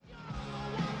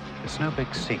It's no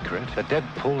big secret. The dead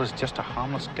pool is just a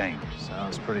harmless game.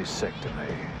 Sounds pretty sick to me.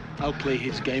 I'll play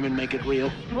his game and make it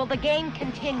real. Will the game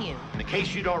continue? In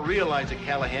case you don't realize it,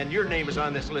 Callahan, your name is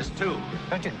on this list too.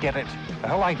 Don't you get it? The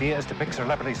whole idea is to pick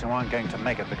celebrities who aren't going to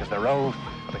make it because they're old,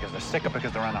 or because they're sick, or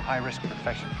because they're in a high-risk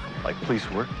profession. Like police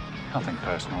work? Nothing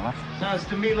personal enough. Sounds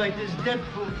to me like this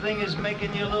Deadpool thing is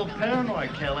making you a little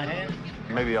paranoid, Callahan.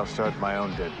 Maybe I'll start my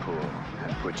own Deadpool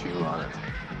and put you on it.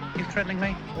 You threatening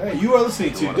me? All right, you are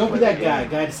listening to Don't Be That Guy,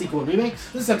 Guide to Sequel and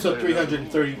Remakes. This is episode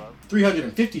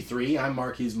 353. I'm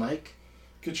Mark, he's Mike.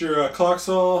 Get your clocks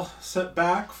all set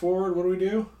back, forward. What do we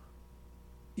do?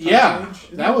 Yeah,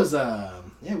 that was,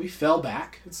 we fell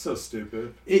back. It's so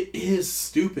stupid. It is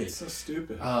stupid. It's so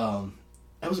stupid.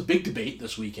 That was a big debate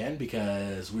this weekend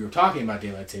because we were talking about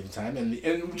daylight saving time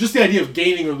and just the idea of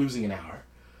gaining or losing an hour.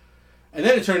 And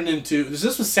then it turned into,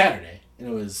 this was Saturday, and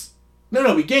it was,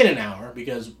 no, we gain an hour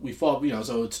because we fall,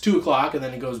 so it's 2 o'clock and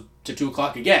then it goes to 2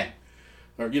 o'clock again.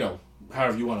 Or,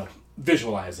 however you want to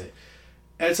visualize it.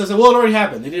 And so I said, well, it already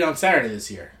happened. They did it on Saturday this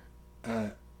year.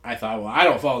 I thought, well, I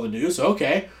don't follow the news, so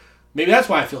okay. Maybe that's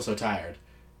why I feel so tired.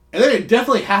 And then it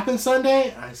definitely happened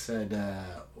Sunday. I said,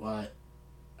 what?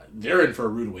 They're in for a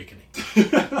rude awakening.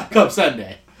 Come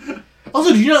Sunday.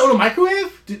 Also, do you not own a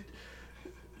microwave? You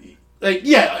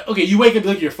wake up, you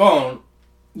look at your phone.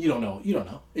 You don't know.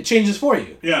 It changes for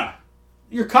you. Yeah.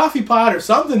 Your coffee pot or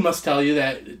something must tell you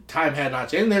that time had not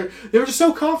changed. They were just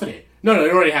so confident. No,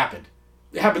 it already happened.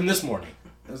 It happened this morning.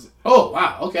 Oh,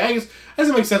 wow. Okay, I guess that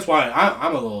doesn't make sense why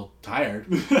I'm a little tired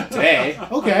today.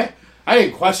 Okay. I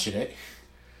didn't question it.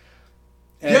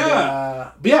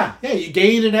 And, you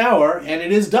gain an hour, and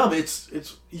it is dumb. It's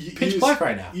pitch black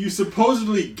right now. You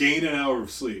supposedly gain an hour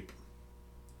of sleep.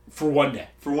 For one day.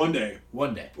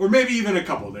 One day. Or Or maybe even a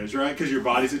couple of days, right? Because your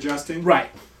body's adjusting.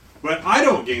 Right. But I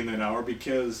don't gain that hour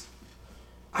because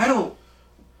I don't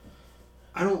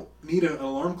need an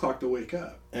alarm clock to wake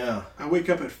up. Yeah. I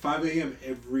wake up at 5 a.m.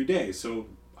 every day, so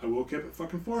I woke up at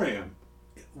fucking 4 a.m.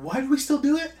 Why do we still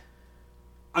do it?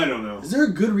 I don't know. Is there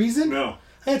a good reason? No.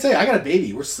 I gotta tell you, I got a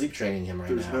baby. We're sleep training him right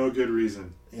now. There's no good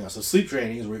reason. So sleep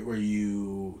training is where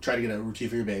you try to get a routine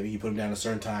for your baby. You put him down at a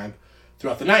certain time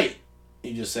throughout the night.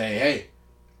 You just say, hey,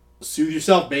 soothe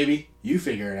yourself, baby. You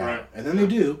figure it out. Right. And then they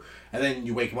do. And then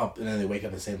you wake them up, and then they wake up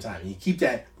at the same time. And you keep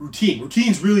that routine.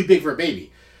 Routine's really big for a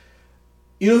baby.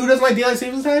 You know who doesn't like daylight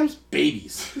savings times?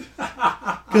 Babies.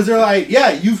 Because they're like, yeah,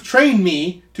 you've trained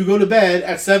me to go to bed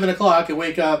at 7 o'clock and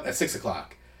wake up at 6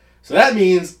 o'clock. So that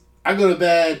means I go to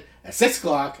bed at 6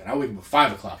 o'clock and I wake up at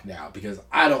 5 o'clock now because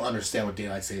I don't understand what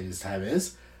daylight savings time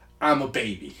is. I'm a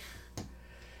baby.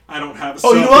 I don't have a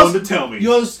cell phone to tell me. You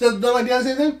know what's don't like daylight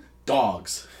savings time?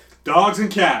 Dogs. Dogs and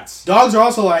cats. Dogs are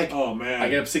also like, oh man, I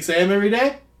get up 6 a.m. every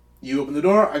day. You open the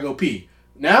door, I go pee.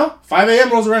 Now, 5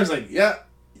 a.m. rolls around, it's like, yeah.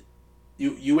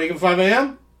 You wake up at 5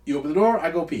 a.m., you open the door, I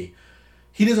go pee.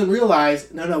 He doesn't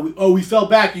realize, we fell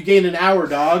back, you gained an hour,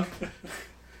 dog.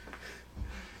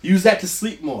 Use that to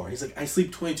sleep more. He's like, I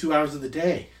sleep 22 hours of the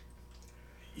day.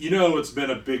 You know what's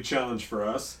been a big challenge for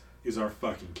us is our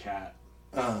fucking cat.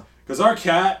 Because our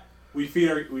cat, we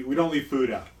don't leave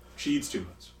food out. She eats too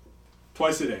much.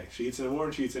 Twice a day. She eats in the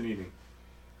morning, she eats in the evening.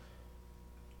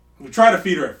 We try to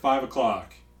feed her at 5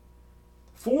 o'clock.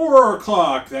 4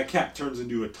 o'clock, that cat turns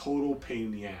into a total pain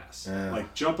in the ass. Yeah.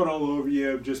 Like jumping all over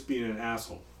you, just being an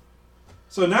asshole.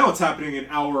 So now it's happening an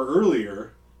hour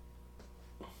earlier.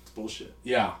 It's bullshit.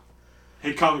 Yeah.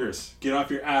 Hey, Congress, get off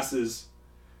your asses.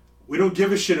 We don't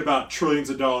give a shit about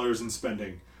trillions of dollars in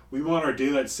spending. We want our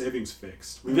daylight savings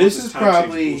fixed. We want This time is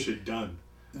probably change bullshit done.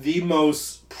 The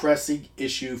most pressing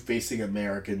issue facing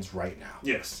Americans right now.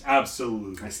 Yes,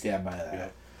 absolutely. I stand by that. Yeah.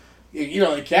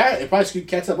 A cat, it probably screwed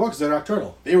cats up more because they're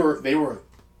nocturnal. They were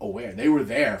aware. They were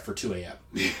there for 2 a.m.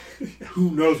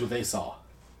 Who knows what they saw?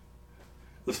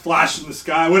 The flash in the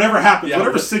sky, whatever happens,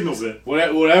 whatever signals it.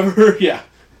 Whatever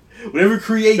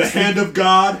creates... The hand of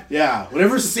God. Yeah,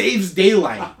 whatever saves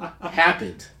daylight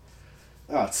happened.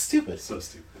 Oh, it's stupid. So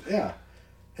stupid. Yeah.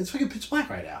 It's fucking pitch black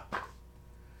right now.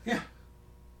 Yeah.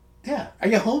 Yeah. I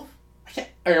get home. I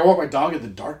gotta walk my dog in the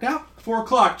dark now. 4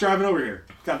 o'clock, driving over here.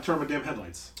 Gotta turn on my damn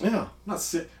headlights. Yeah.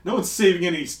 No one's saving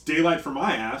any daylight for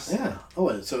my ass. Yeah.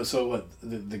 Oh, so what?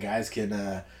 The guys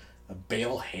can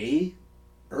bale hay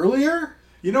earlier?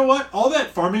 You know what? All that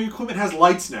farming equipment has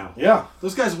lights now. Yeah.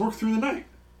 Those guys work through the night.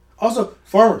 Also,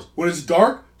 farmers, when it's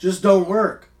dark, just don't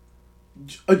work.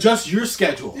 Adjust your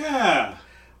schedule. Yeah.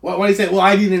 Why do you say, well,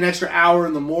 I need an extra hour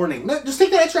in the morning? No, just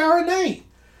take that extra hour at night.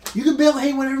 You can bale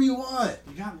hay whenever you want.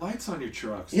 You got lights on your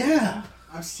trucks. Yeah.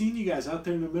 I've seen you guys out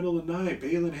there in the middle of the night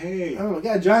baling hay. Oh my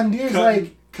god, John Deere's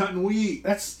cutting wheat.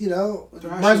 That's, might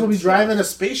Thrashing as well be stuff. driving a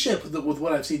spaceship with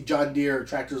what I've seen John Deere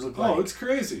tractors look like. Oh, it's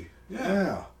crazy.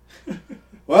 Yeah.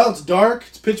 Well, it's dark,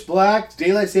 it's pitch black, it's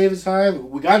daylight savings time.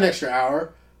 We got an extra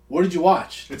hour. What did you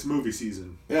watch? It's movie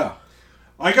season. Yeah.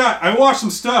 I watched some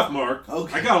stuff, Mark.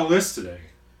 Okay. I got a list today.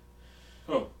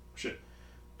 Oh, shit.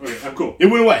 Okay, I'm cool. It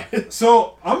went away.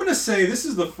 So, I'm going to say this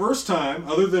is the first time,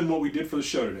 other than what we did for the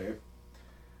show today,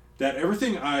 that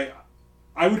everything I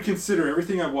would consider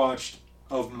everything I watched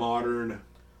of modern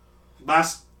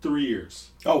last 3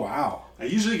 years. Oh, wow. I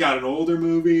usually got an older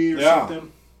movie or Yeah.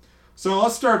 something. So,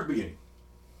 let's start at the beginning.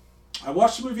 I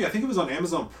watched a movie, I think it was on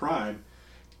Amazon Prime,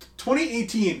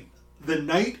 2018, The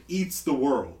Night Eats the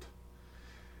World.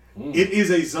 It is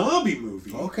a zombie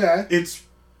movie. Okay. It's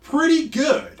pretty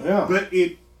good. Yeah. But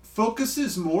it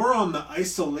focuses more on the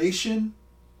isolation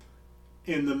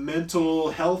and the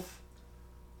mental health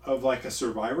of like a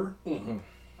survivor. Mm-hmm.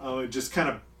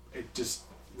 It just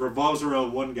revolves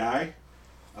around one guy.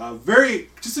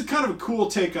 Just a kind of a cool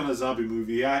take on a zombie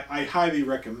movie. I highly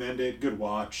recommend it. Good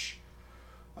watch.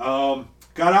 Got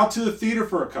out to the theater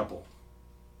for a couple.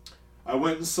 I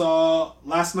went and saw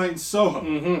Last Night in Soho.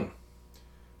 Mm-hmm.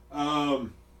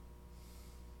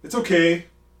 It's okay,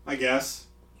 I guess.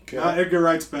 Okay. Not Edgar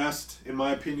Wright's best, in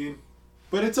my opinion,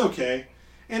 but it's okay.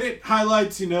 And it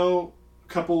highlights, a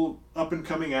couple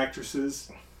up-and-coming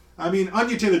actresses. I mean,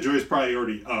 Anya Taylor-Joy is probably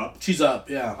already up. She's up,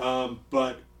 yeah.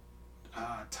 But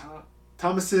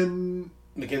Thomasin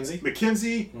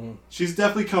McKenzie, she's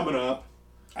definitely coming up.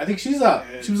 I think she's up.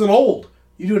 She was an old.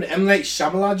 You do an M. Night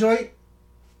Shyamalan joint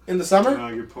in the summer?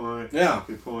 Oh, good point. Yeah.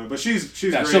 Good point. But she's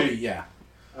Yeah, great. she'll be, yeah.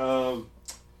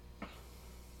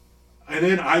 And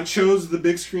then I chose the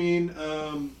big screen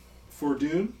for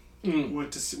Dune.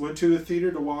 Went to the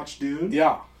theater to watch Dune.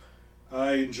 Yeah.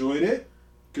 I enjoyed it.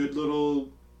 Good little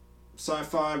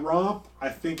sci-fi romp. I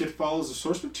think it follows the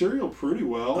source material pretty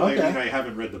well. Okay. I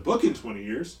haven't read the book in 20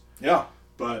 years, Yeah.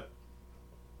 but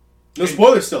No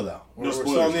spoilers still, though. We're still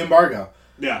spoilers. on the embargo.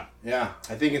 yeah. Yeah.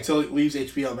 I think until it leaves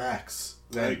HBO Max,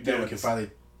 then we guess. can finally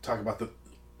talk about the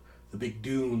big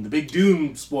Dune. The big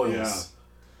Dune spoils.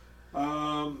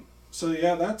 Yeah. So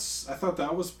yeah, I thought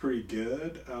that was pretty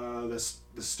good. The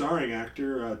starring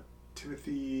actor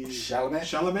Timothy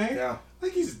Chalamet? Yeah. I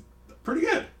think he's pretty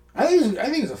good. I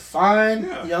think he's a fine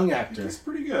Yeah. young actor. He's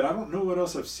pretty good. I don't know what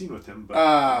else I've seen with him,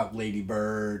 but Lady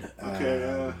Bird.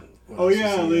 okay. What Oh else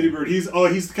yeah, is he Lady in? Bird.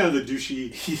 He's kind of the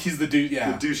douchey, He's the dude.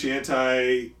 Yeah. the douchey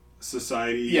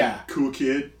anti-society, Yeah. cool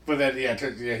kid. But then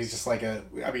he's just like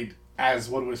as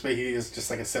one would expect, he is just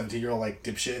like a 17-year-old like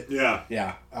dipshit. Yeah.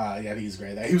 Yeah. He's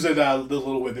great. He was in the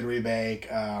Little Women remake.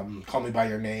 Call Me by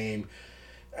Your Name.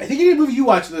 I think he did a movie you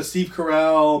watched, the Steve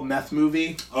Carell meth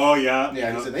movie. Oh yeah.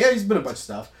 Yeah, he's in there. Yeah, he's been in a bunch of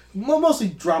stuff. Mostly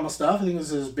drama stuff. I think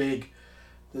this is his big.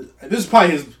 This is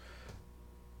probably his.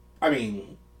 I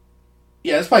mean,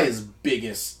 yeah, it's probably his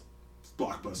biggest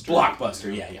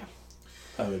blockbuster. Yeah.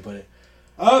 How would I put it?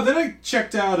 Then I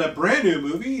checked out a brand new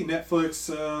movie, Netflix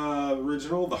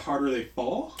original, The Harder They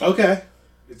Fall. Okay.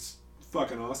 It's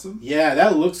fucking awesome. Yeah,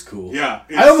 that looks cool. Yeah.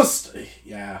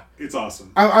 It's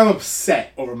awesome. I'm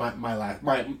upset over my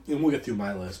and we'll get through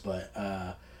my list, but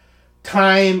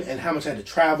time and how much I had to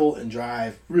travel and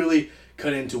drive really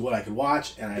cut into what I could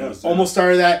watch, and I almost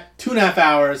started that 2.5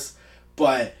 hours,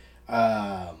 but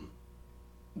the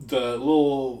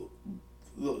little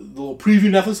preview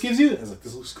Netflix gives you, I was like,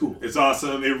 this looks cool. It's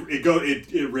awesome.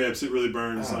 It rips. It really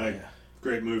burns.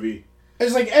 Great movie.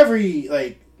 It's like every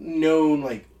known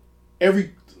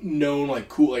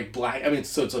cool black. I mean,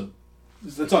 it's on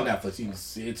Netflix. You can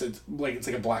see it's like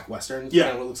a black western. Yeah,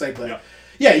 kind of what it looks like. But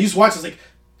yeah, you just watch. It's like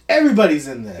everybody's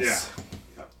in this.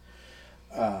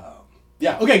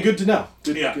 Yeah. Okay. Good to know.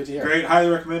 Good to hear. Great. Highly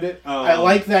recommend it. I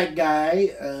like that guy,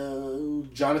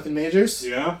 Jonathan Majors.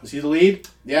 Yeah. Is he the lead?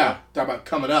 Yeah. Talk about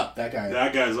coming up. That guy.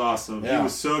 That guy's awesome. Yeah. He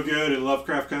was so good in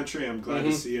Lovecraft Country. I'm glad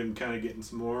to see him kind of getting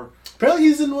some more. Apparently,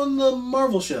 he's in one of the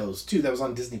Marvel shows too. That was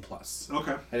on Disney Plus.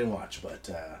 Okay. I didn't watch, but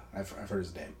I've heard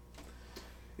his name.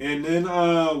 And then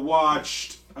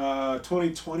watched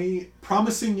 2020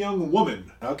 Promising Young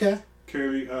Woman. Okay.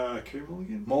 Carrie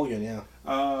Mulligan. Mulligan, yeah.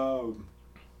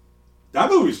 That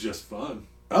movie's just fun.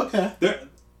 Okay.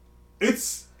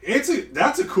 That's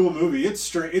a cool movie.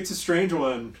 It's a strange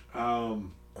one.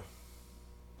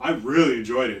 I really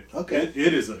enjoyed it. Okay.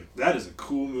 That is a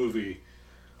cool movie.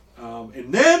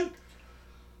 And then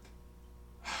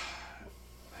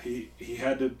he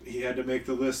had to make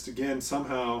the list again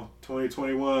somehow.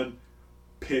 2021,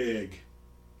 Pig.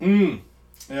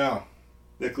 Yeah.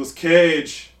 Nicolas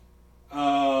Cage.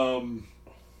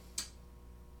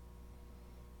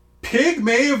 Pig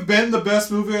may have been the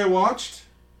best movie I watched.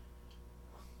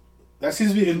 That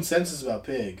seems to be the consensus about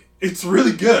Pig. It's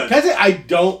really good. Can I say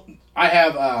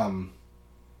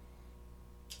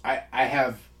I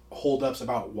have holdups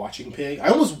about watching Pig. I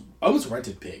almost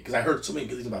rented Pig because I heard so many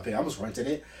good things about Pig. I almost rented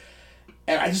it,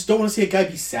 and I just don't want to see a guy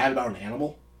be sad about an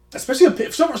animal, especially a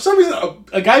pig. For some reason,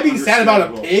 a guy being sad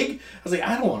about a pig. I was like,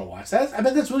 I don't want to watch that. I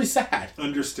bet that's really sad.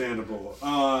 Understandable.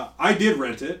 I did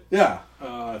rent it. Yeah.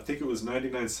 I think it was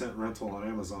 99-cent rental on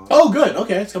Amazon. Oh, good.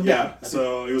 Okay, it's come down. Yeah,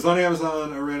 so it was on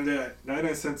Amazon. I rented it at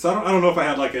 99 cents. I don't know if I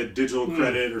had like a digital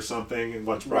credit or something and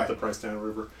brought the price down or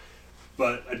whatever.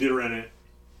 But I did rent it,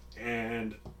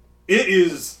 and it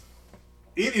is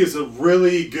a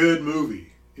really good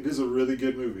movie. It is a really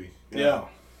good movie. Yeah.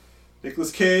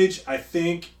 Nicolas Cage, I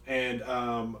think, and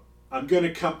I'm gonna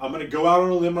go out on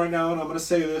a limb right now, and I'm gonna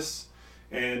say this,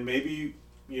 and maybe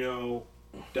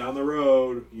down the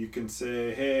road you can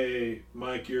say, "Hey,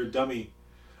 Mike, you're a dummy."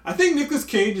 I think Nicolas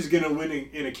Cage is gonna win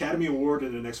an Academy Award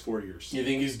in the next 4 years. You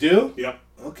think he's due? Yep.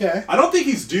 Okay. I don't think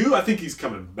he's due. I think he's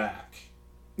coming back.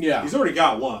 Yeah. He's already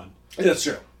got one. That's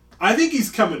true. I think he's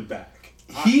coming back.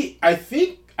 I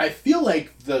feel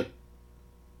like the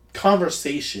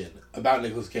conversation about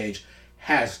Nicolas Cage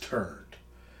has turned,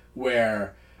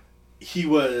 where he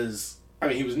was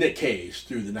Nick Cage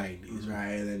through the 90s,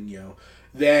 right? And then,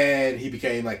 then he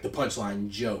became like the punchline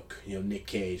joke, Nick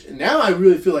Cage. And now I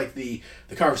really feel like the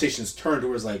conversation's turned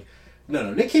towards like,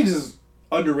 no, Nick Cage is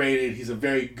underrated. He's a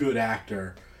very good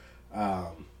actor.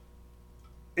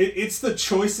 It's the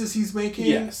choices he's making.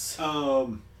 Yes.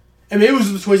 And maybe it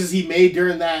was the choices he made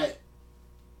during that,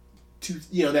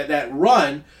 that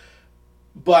run.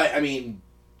 But, I mean,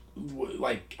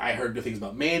 like, I heard good things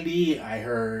about Mandy.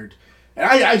 And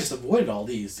I just avoided all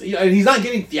these. And he's not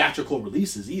getting theatrical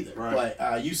releases either. Right.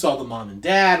 But you saw The Mom and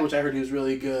Dad, which I heard he was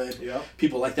really good. Yeah.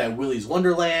 People like that Willy's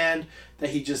Wonderland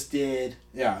that he just did.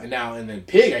 Yeah, and then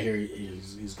Pig, I hear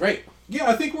he's great. Yeah,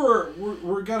 I think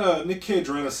we're got a Nick Cage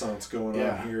renaissance going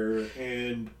on here,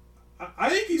 and I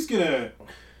think he's gonna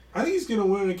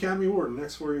win an Academy Award in the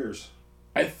next 4 years.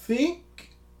 I think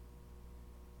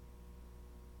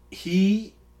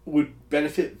he would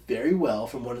benefit very well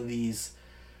from one of these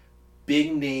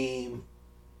big name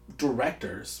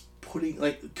directors putting,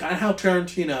 like, kind of how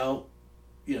Tarantino,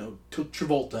 took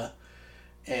Travolta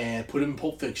and put him in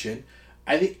Pulp Fiction.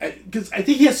 I think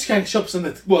he has to kind of show up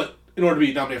something that's, well, in order to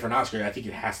be nominated for an Oscar, I think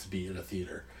it has to be in a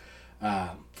theater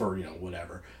for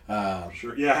whatever.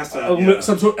 Sure. Yeah, it has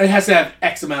to. It has to have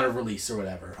X amount of release or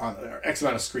whatever, or X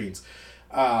amount of screens.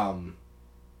 I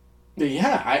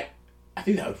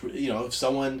think that would, if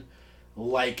someone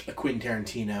like a Quentin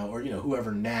Tarantino or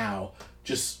whoever now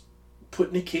just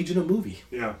put Nick Cage in a movie.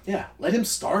 Yeah. Yeah. Let him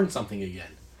star in something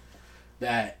again.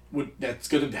 That's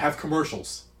going to have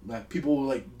commercials that people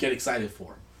will get excited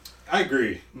for. I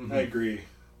agree. Mm-hmm. I agree.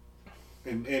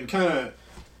 And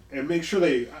make sure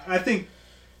I think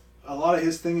a lot of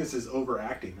his thing is his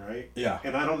overacting, right? Yeah.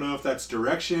 And I don't know if that's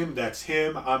direction, that's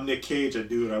him. I'm Nick Cage, I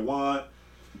do what I want.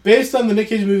 Based on the Nick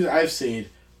Cage movies I've seen,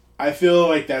 I feel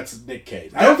like that's Nick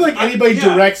Cage. I don't feel like anybody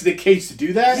directs Nick Cage to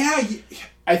do that. Yeah.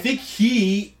 I think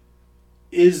he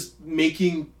is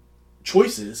making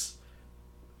choices.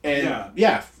 And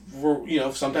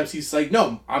sometimes he's like,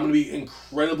 no, I'm going to be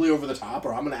incredibly over the top,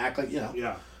 or I'm going to act like,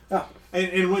 Yeah. Oh.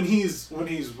 And when he's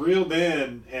reeled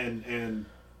in and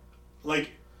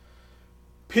like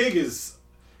Pig is,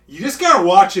 you just gotta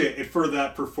watch it for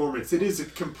that performance. It is a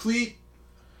complete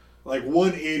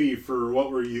 180 for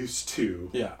what we're used to.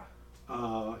 Yeah.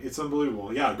 It's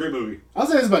unbelievable. Yeah, great movie. I'll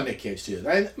say this about Nick Cage too.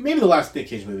 Maybe the last Nick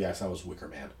Cage movie I saw was Wicker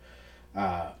Man,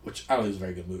 which I don't think is a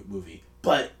very good movie.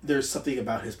 But there's something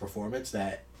about his performance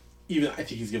that I think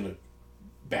he's given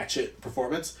a batshit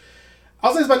performance.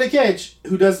 I'll say this about Nick Cage,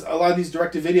 who does a lot of these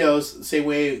directed videos the same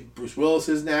way Bruce Willis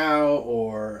is now,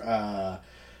 or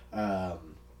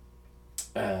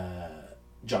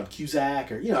John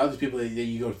Cusack, or other people that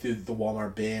you go through the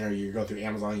Walmart bin, or you go through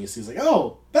Amazon and you see, it's like,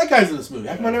 oh, that guy's in this movie.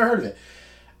 How come I never heard of it?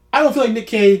 I don't feel like Nick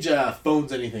Cage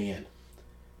phones anything in.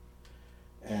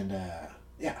 And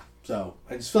so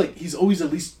I just feel like he's always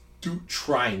at least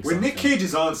trying something. When Nick Cage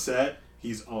is on set,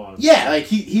 he's on. Yeah, like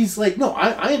he's like, no,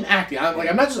 I am acting.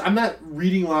 I'm not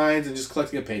reading lines and just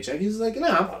collecting a paycheck. He's like,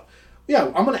 no,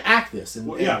 I'm gonna act this. And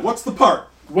what's the part?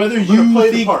 Whether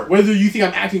you think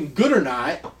I'm acting good or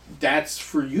not, that's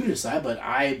for you to decide. But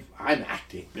I'm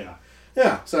acting. Yeah.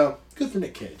 Yeah. So good for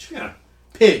Nick Cage. Yeah.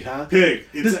 Pig, huh? Pig.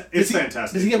 It's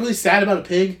fantastic. Does he get really sad about a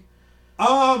pig?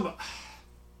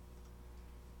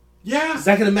 Yeah. Is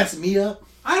that gonna mess me up?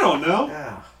 I don't know.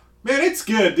 Yeah. Man, it's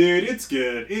good, dude. It's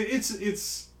good.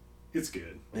 It's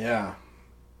good. Yeah.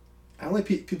 I don't like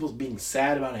people being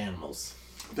sad about animals.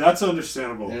 That's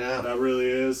understandable. Yeah. That really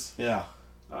is. Yeah.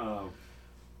 But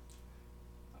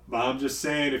I'm just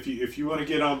saying, if you want to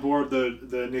get on board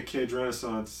the Nick Cage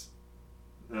Renaissance,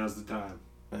 now's the time.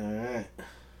 All right.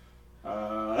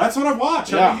 That's what I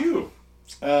watched. How about you?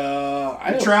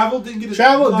 I traveled,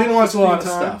 didn't watch a lot of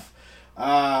stuff.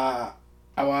 I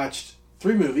watched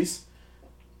 3 movies.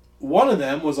 One of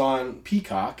them was on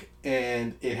Peacock,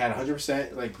 and it had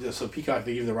 100%. So Peacock,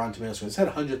 they give the Rotten Tomatoes score. It had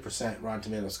 100% Rotten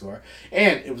Tomatoes score,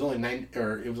 and it was only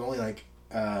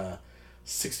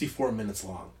 64 minutes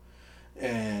long,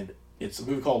 and it's a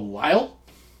movie called Lyle,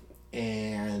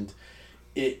 and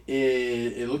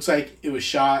it looks like it was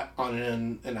shot on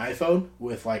an iPhone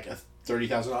with like a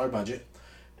 $30,000 budget,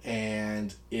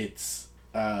 and it's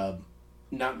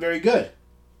not very good.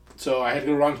 So I had to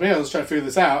go to Rotten Tomatoes to try to figure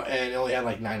this out, and it only had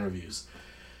like 9 reviews.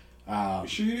 You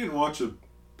sure you didn't watch a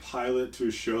pilot to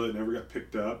a show that never got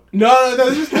picked up? No.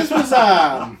 This was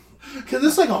because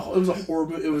this it was a horror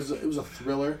movie. It was a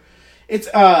thriller. It's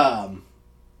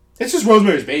just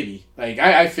Rosemary's Baby. Like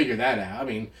I figured that out. I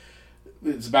mean,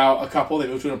 it's about a couple. They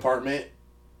move to an apartment.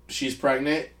 She's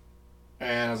pregnant,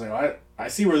 and I was like, well, I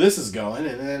see where this is going.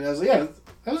 And then I was like, yeah,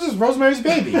 that was just Rosemary's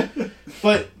Baby,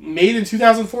 but made in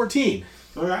 2014.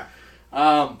 Okay.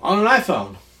 On an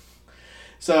iPhone.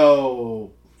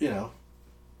 So,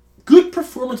 good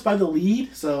performance by the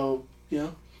lead. So,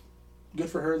 good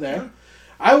for her there. Yeah.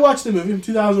 I watched the movie from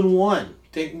 2001,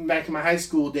 taking me back to my high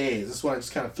school days. This one I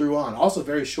just kind of threw on. Also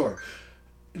very short.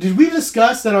 Did we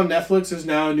discuss that on Netflix there's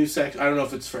now a new section? I don't know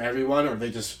if it's for everyone or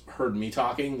they just heard me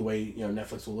talking the way,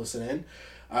 Netflix will listen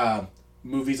in.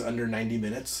 Movies under 90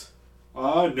 minutes.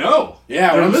 No.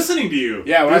 Yeah. I'm listening to you.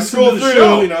 Yeah, when I scroll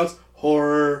through, it's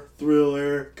horror,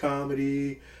 thriller,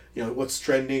 comedy, what's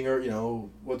trending or,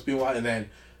 what's being watched, and then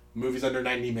movies under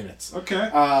 90 minutes. Okay.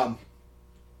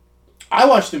 I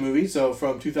watched the movie, so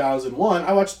from 2001,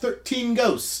 I watched 13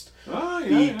 Ghosts.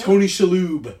 The Tony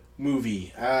Shalhoub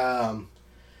movie.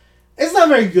 It's not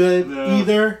very good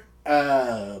either.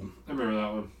 I remember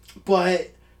that one. But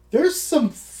there's some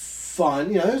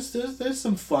fun, there's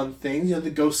some fun things. The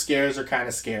ghost scares are kind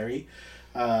of scary.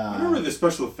 I remember the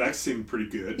special effects seemed pretty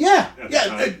good. Yeah.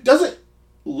 It doesn't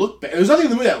look bad. There's nothing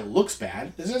in the movie that looks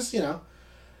bad. It's just,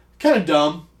 kind of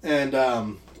dumb. And,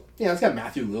 it's got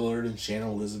Matthew Lillard and Shannon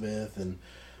Elizabeth. And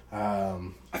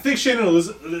I think Shannon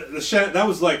Elizabeth, that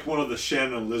was like one of the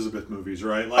Shannon Elizabeth movies,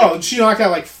 right? Like, she knocked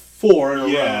out like 4 in a row.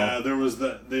 Yeah, there was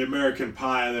the American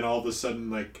Pie, and then all of a sudden,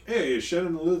 like, hey,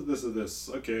 Shannon Elizabeth is this.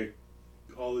 Okay,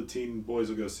 all the teen boys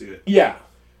will go see it. Yeah.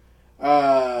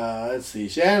 Let's see.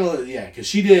 Shannon, because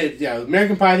she did,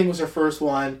 American Pie, I think, was her first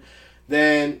one.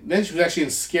 Then she was actually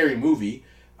in Scary Movie.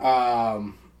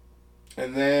 And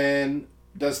then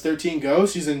does 13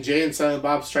 Ghosts. She's in Jay and Silent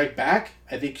Bob Strike Back.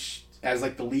 I think as,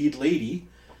 like, the lead lady.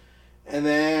 And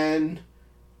then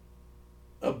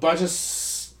a bunch of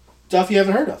stuff you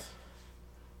haven't heard of.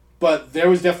 But there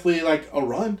was definitely, like, a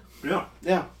run. Yeah.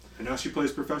 Yeah. And now she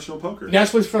plays professional poker. Now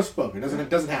she plays professional poker.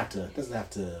 Doesn't have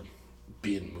to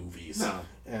be in movies. No.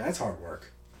 Yeah, that's hard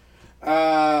work.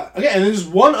 Okay, and then there's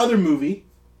one other movie,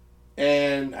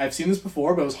 and I've seen this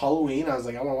before, but it was Halloween. I was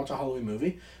like, I want to watch a Halloween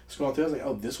movie. Scrolling through, I was like,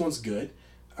 oh, this one's good.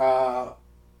 I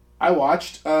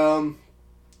watched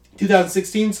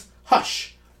 2016's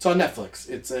Hush. It's on Netflix.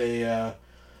 It's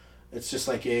just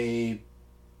like a,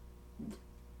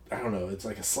 I don't know, it's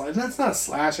like a, that's not a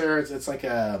slasher, it's like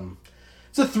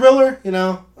it's a thriller,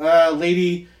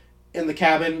 lady in the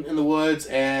cabin in the woods,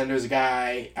 and there's a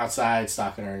guy outside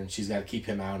stalking her, and she's got to keep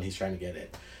him out, and he's trying to get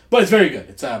it. But it's very good.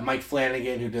 It's Mike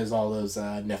Flanagan, who does all those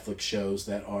Netflix shows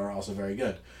that are also very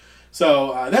good.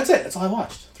 So that's it. That's all I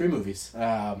watched. 3 movies.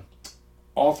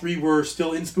 All 3 were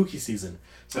still in spooky season.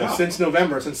 So since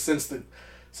November, since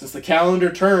the calendar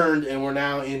turned, and we're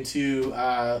now into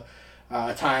a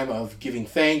time of giving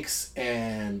thanks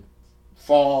and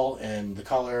fall and the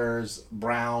colors,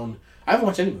 brown. I haven't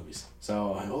watched any movies.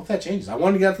 So I hope that changes. I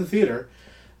wanted to get out to the theater,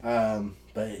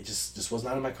 but it just was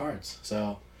not in my cards.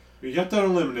 So you got that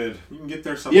unlimited. You can get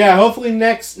there sometime. Yeah, hopefully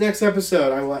next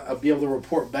episode I'll be able to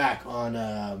report back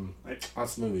on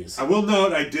some movies. I will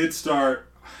note I did start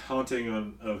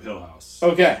Haunting of Hill House.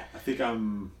 Okay. I think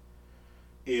I'm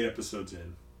 8 episodes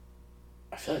in.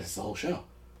 I feel like it's the whole show.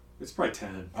 It's probably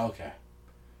 10. Okay.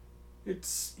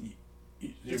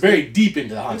 You're very deep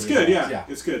into the Haunting. It's good, yeah.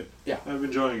 It's good. Yeah. I'm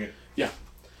enjoying it. Yeah.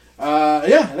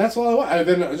 And that's all I watched. I've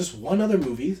been just one other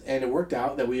movie, and it worked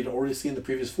out that we had already seen the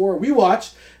previous 4. We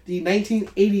watched the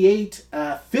 1988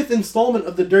 5th installment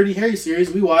of the Dirty Harry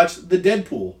series. We watched The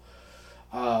Deadpool.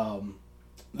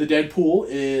 The Deadpool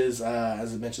is,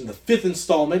 as I mentioned, the 5th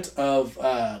installment of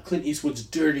Clint Eastwood's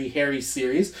Dirty Harry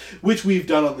series, which we've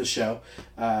done on the show.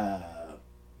 Trying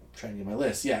to get my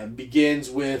list. Yeah, it begins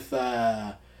with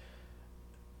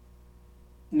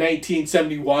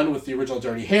 1971 with the original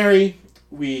Dirty Harry.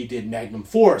 We did Magnum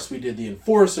Force. We did The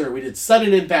Enforcer. We did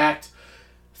Sudden Impact.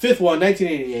 5th one,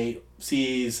 1988,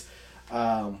 sees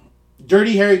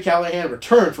Dirty Harry Callahan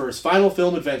return for his final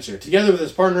film adventure. Together with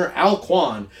his partner Al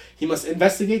Quan, he must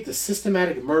investigate the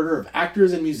systematic murder of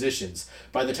actors and musicians.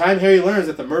 By the time Harry learns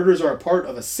that the murders are a part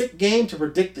of a sick game to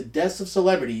predict the deaths of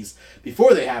celebrities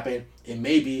before they happen, it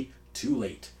may be too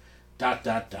late. ... The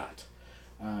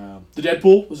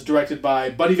Deadpool was directed by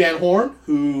Buddy Van Horn,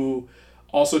 who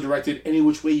also directed Any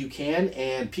Which Way You Can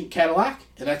and Pink Cadillac,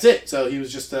 and that's it. So he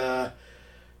was just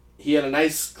he had a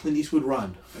nice Clint Eastwood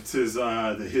run. That's his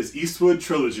Eastwood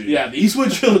trilogy. Yeah, the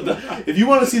Eastwood trilogy. If you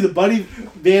want to see the Buddy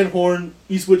Van Horn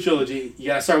Eastwood trilogy, you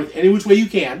gotta start with Any Which Way You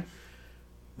Can,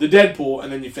 The Deadpool,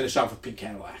 and then you finish off with Pink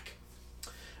Cadillac.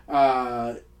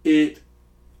 It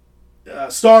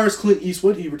stars Clint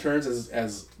Eastwood. He returns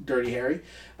as Dirty Harry.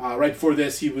 Right before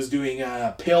this, he was doing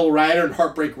Pale Rider and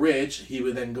Heartbreak Ridge. He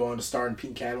would then go on to star in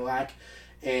Pink Cadillac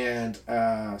and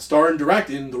star and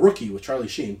direct in The Rookie with Charlie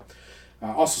Sheen.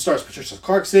 Also stars Patricia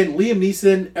Clarkson, Liam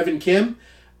Neeson, Evan Kim,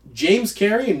 James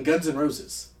Carey, and Guns N'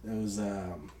 Roses. It was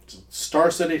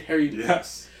star-studded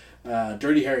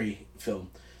Dirty Harry film.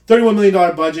 $31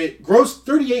 million budget, grossed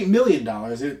 $38 million,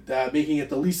 making it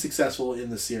the least successful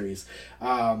in the series.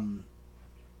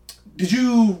 Did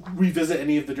you revisit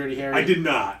any of the Dirty Harry? I did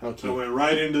not. Okay. I went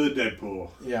right into the Deadpool.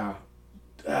 Yeah.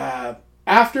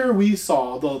 After we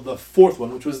saw the 4th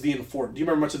one, which was The Enforcer. Do you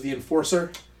remember much of The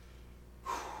Enforcer?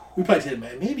 We probably did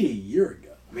it maybe a year ago.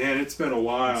 Man, it's been a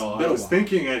while. I was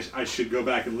thinking I should go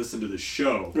back and listen to the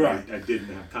show. But Right. I didn't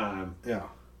have time. Yeah.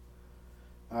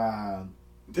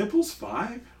 Deadpool's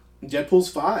 5? Deadpool's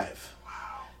 5.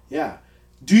 Wow. Yeah.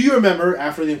 Do you remember,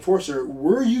 after The Enforcer,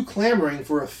 were you clamoring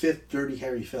for a 5th Dirty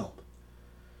Harry film?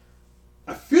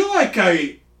 I feel like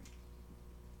I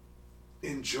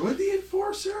enjoyed The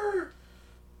Enforcer.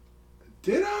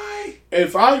 Did I?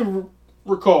 If I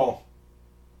recall,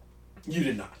 you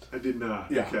did not. I did not.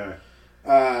 Yeah. Okay.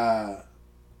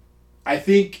 I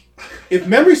think, if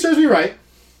memory serves me right,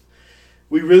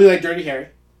 we really liked Dirty Harry.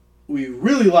 We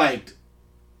really liked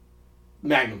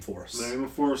Magnum Force. Magnum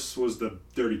Force was the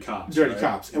Dirty Cops. Dirty right?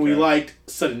 Cops. And we liked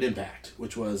Sudden Impact,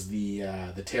 which was the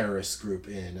terrorist group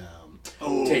in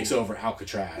takes over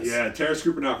Alcatraz. Yeah, terrorist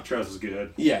group in Alcatraz was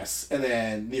good. Yes, and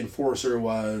then The Enforcer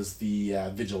was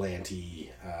the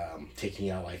vigilante taking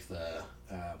out like the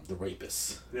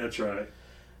rapists. That's right.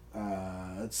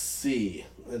 Let's see.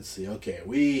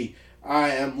 Okay, I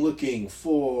am looking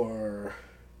for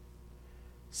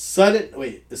Sudden.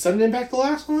 Wait, is Sudden Impact the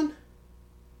last one?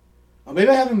 Oh, maybe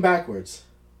I have them backwards.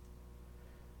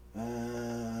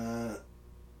 Maybe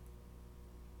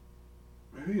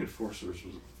Enforcer is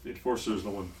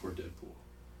the one before Deadpool.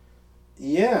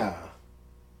 Yeah.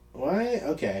 Why?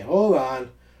 Okay, hold on.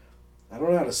 I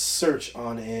don't know how to search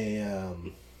on a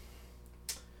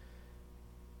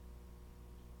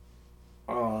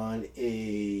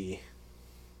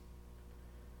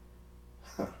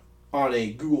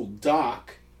Google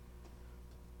Doc.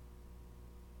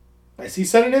 I see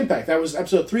Sudden Impact. That was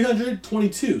episode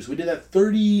 322. So we did that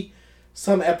 30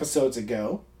 some episodes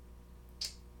ago.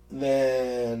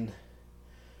 Then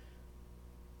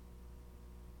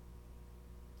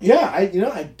yeah, I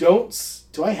don't.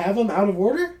 Do I have them out of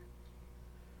order?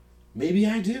 Maybe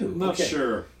I do. I'm not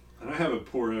sure. And I have a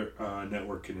poor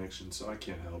network connection, so I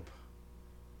can't help.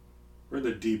 We're in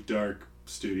the deep, dark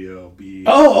studio.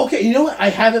 Oh, okay. You know what? I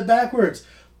have it backwards.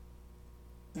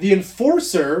 The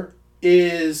Enforcer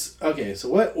is... Okay, so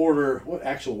what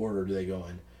actual order do they go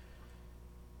in?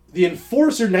 The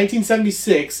Enforcer,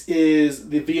 1976, is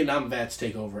the Vietnam vets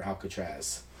take over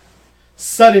Alcatraz.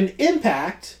 Sudden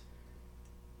Impact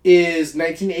is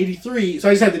 1983. So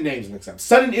I just had the names mixed up.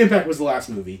 Sudden Impact was the last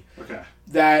movie. Okay.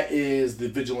 That is the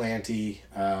vigilante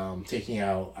taking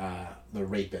out the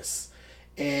rapists.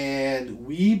 And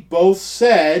we both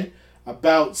said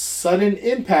about Sudden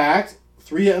Impact,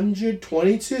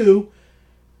 322.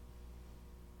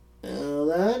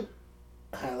 Hold on.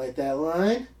 Highlight that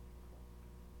line.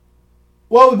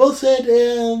 Well, we both said,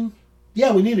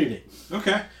 yeah, we needed it.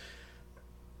 Okay.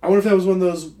 I wonder if that was one of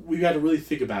those, we had to really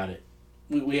think about it.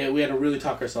 We had to really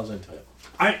talk ourselves into it.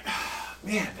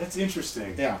 Man, that's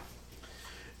interesting. Yeah.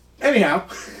 Anyhow,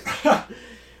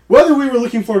 whether we were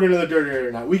looking forward to another Dirty Harry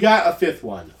or not, we got a 5th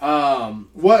one.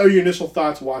 What are your initial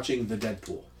thoughts watching the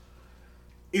Deadpool?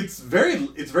 It's very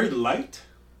light.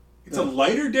 It's a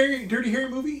lighter Dirty Harry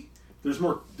movie. there's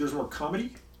more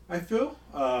comedy. I feel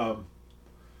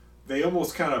they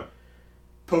almost kind of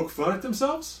poke fun at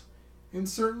themselves in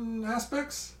certain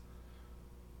aspects.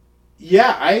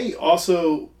 Yeah, I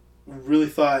also really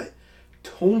thought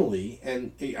tonally,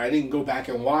 and I didn't go back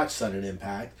and watch Sudden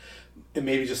Impact, and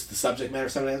maybe just the subject matter,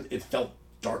 something it felt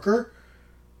darker,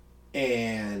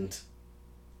 and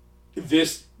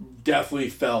this definitely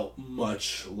felt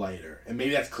much lighter. And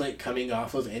maybe that's Clint coming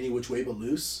off of Any Which Way But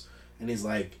Loose, and he's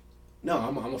like, no,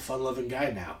 I'm a fun-loving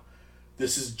guy now.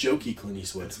 This is jokey Clint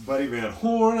Eastwood. It's Buddy Van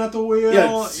Horn at the wheel.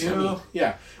 Yeah,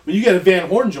 yeah. When you get a Van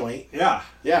Horn joint, yeah.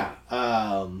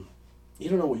 You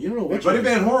don't know what. Buddy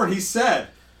Van Horn, he said,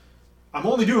 "I'm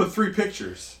only doing 3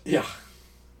 pictures." Yeah.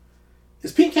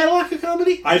 Is Pink Cadillac a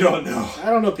comedy? I don't know. I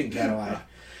don't know Pink Cadillac.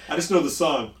 I just know the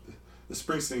song, the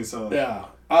Springsteen song. Yeah.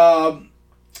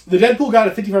 The Deadpool got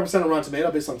a 55% on Rotten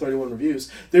Tomato based on 31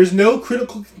 reviews. There's no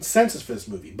critical consensus for this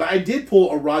movie, but I did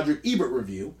pull a Roger Ebert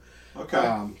review.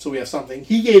 Okay. So we have something.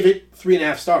 He gave it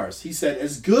 3.5 stars. He said,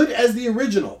 as good as the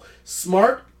original,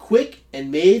 smart, quick, and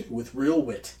made with real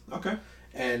wit. Okay.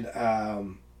 And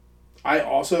I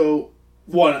also,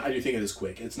 I do think it is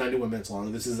quick. It's 91 minutes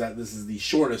long. This is the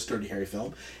shortest Dirty Harry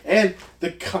film. And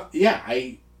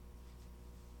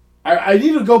I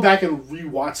need to go back and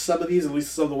rewatch some of these, at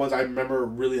least some of the ones I remember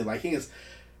really liking. Is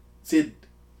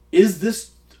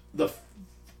this the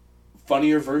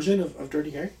funnier version of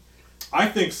Dirty Harry? I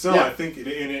think so. Yeah. I think,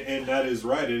 and that is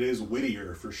right. It is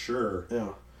wittier for sure.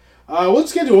 Yeah.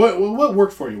 Let's get to what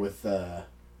worked for you with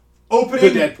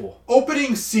opening the Deadpool.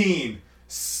 Opening scene,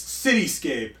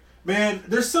 cityscape. Man,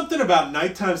 there's something about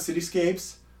nighttime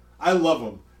cityscapes. I love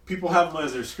them. People have them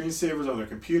as their screensavers on their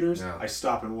computers. Yeah. I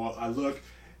stop and I look.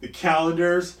 The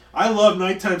calendars. I love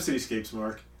nighttime cityscapes,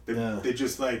 Mark. They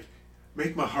just make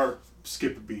my heart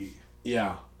skip a beat.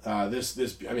 Yeah. San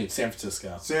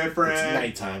Francisco. San Fran. It's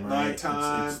nighttime, right?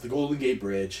 Nighttime. It's the Golden Gate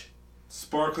Bridge.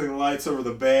 Sparkling lights over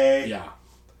the bay. Yeah.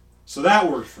 So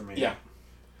that worked for me. Yeah.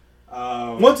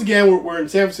 Once again, we're in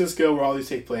San Francisco where all these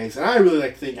take place, and I really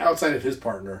like to think, outside of his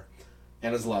partner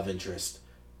and his love interest,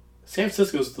 San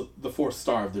Francisco's the 4th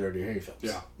star of the Dirty Harry films.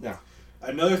 Yeah. Yeah.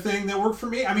 Another thing that worked for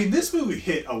me, this movie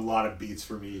hit a lot of beats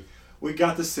for me. We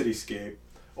got the cityscape,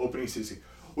 opening cityscape.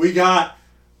 We got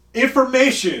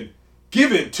information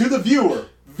given to the viewer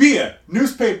via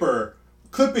newspaper,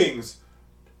 clippings,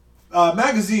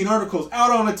 magazine articles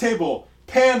out on a table,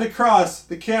 panned across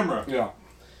the camera. Yeah.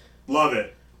 Love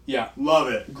it. Yeah. Love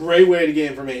it. Great way to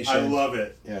get information. I love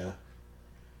it. Yeah.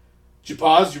 Did you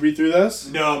pause? Did you read through this?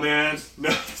 No, man. No.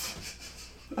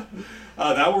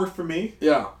 That worked for me.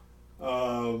 Yeah.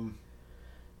 The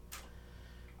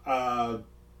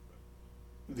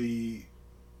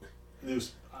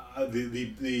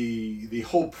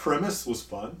whole premise was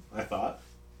fun. I thought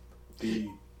the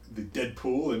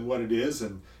Deadpool and what it is,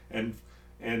 and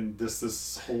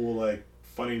this whole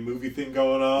funny movie thing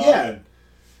going on. Yeah.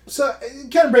 So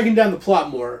kind of breaking down the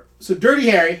plot more. So Dirty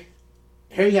Harry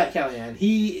Callahan,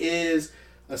 he is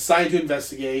assigned to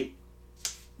investigate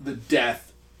the death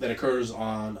that occurs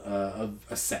on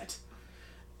a set.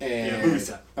 And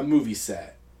a movie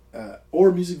set. Or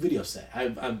a music video set.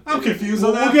 I'm confused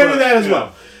on that. We'll get into that as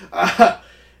well.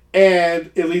 And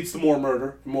it leads to more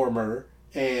murder.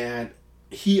 And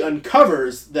he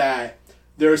uncovers that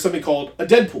there is something called a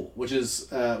Deadpool, which is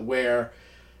where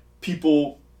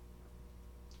people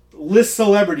list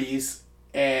celebrities,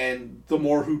 and the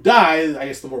more who die, I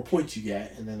guess the more points you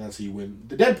get, and then that's how you win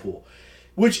the Deadpool.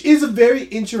 Which is a very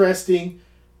interesting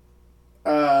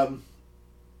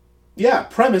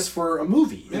premise for a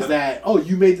movie. Is that,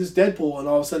 you made this Deadpool, and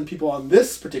all of a sudden people on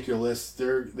this particular list,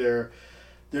 they're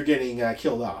getting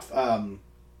killed off. If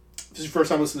this is your first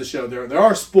time listening to the show, there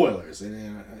are spoilers,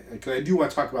 and because I do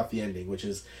want to talk about the ending, which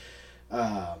is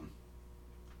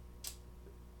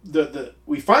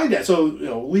we find out. So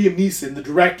Liam Neeson, the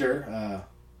director,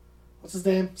 what's his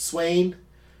name? Swain,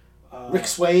 Rick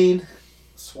Swain,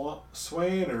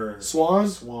 Swain or Swan?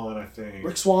 Swan, I think.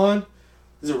 Rick Swan.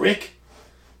 Is it Rick?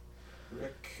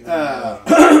 Rick.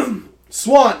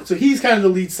 Swan. So he's kind of the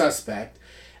lead suspect.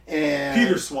 And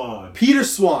Peter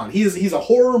Swan. He's a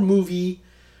horror movie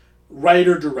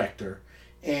writer director,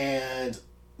 and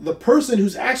the person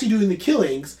who's actually doing the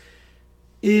killings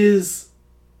is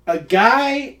a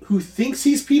guy who thinks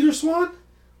he's Peter Swan.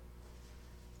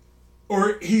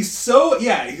 Or he's so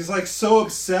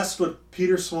obsessed with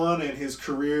Peter Swan and his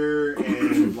career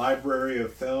and library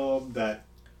of film that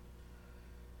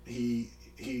he's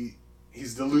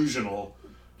delusional.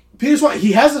 Peter Swan,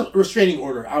 he has a restraining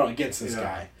order out against this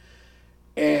guy.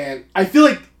 And I feel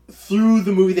like through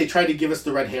the movie they tried to give us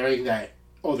the red herring that,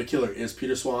 the killer is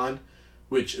Peter Swan,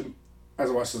 which as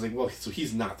I watched, I was like, well, so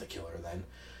he's not the killer then.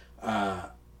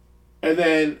 And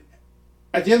then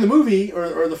at the end of the movie,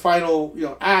 or the final,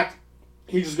 act,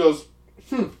 he just goes,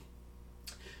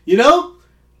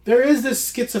 there is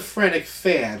this schizophrenic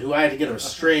fan who I had to get a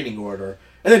restraining order.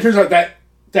 And then it turns out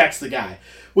that's the guy.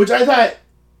 Which I thought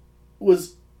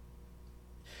was...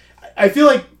 I feel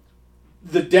like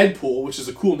the Deadpool, which is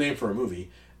a cool name for a movie,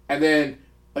 and then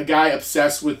a guy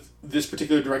obsessed with this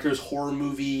particular director's horror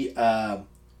movie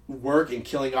work and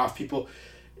killing off people.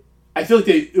 I feel like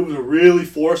it was really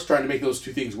forced trying to make those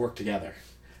two things work together.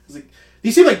 It was like,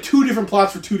 these seem like two different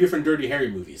plots for two different Dirty Harry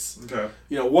movies. Okay.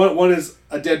 One is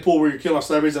a Deadpool where you're killing off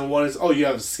celebrities, and one is, you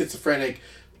have a schizophrenic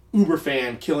Uber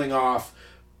fan killing off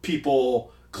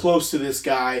people close to this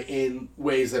guy in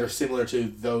ways that are similar to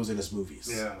those in his movies.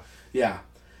 Yeah. Yeah.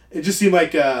 It just seemed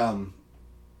like, I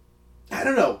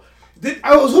don't know.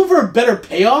 I was hoping for a better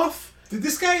payoff. Did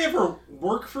this guy ever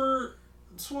work for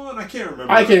Swan? I can't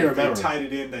remember. I can't remember. They tied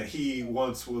it in that he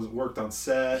once worked on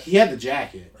set. He had the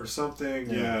jacket. Or something.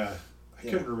 Yeah. I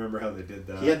couldn't remember how they did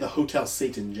that. He had the Hotel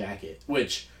Satan jacket,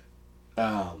 which,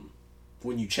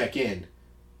 when you check in,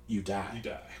 you die. You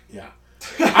die. Yeah.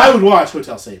 I would watch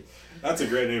Hotel Satan. That's a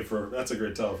great title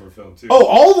for a film, too. Oh,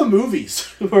 all the movies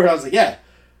where I was like, yeah,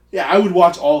 I would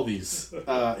watch all these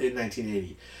in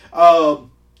 1980.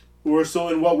 We're still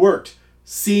in what worked.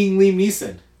 Seeing Liam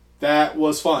Neeson. That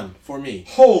was fun for me.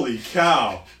 Holy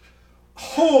cow.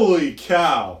 Holy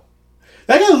cow.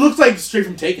 That guy looks like straight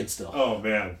from Taken still. Oh,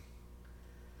 man.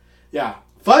 Yeah.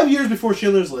 5 years before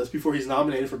Schindler's List, before he's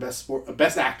nominated for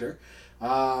Best Actor,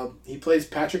 he plays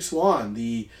Patrick Swan,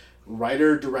 the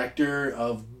writer-director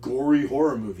of gory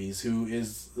horror movies, who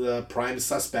is the prime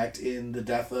suspect in the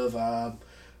death of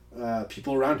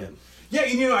people around him. Yeah,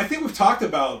 and I think we've talked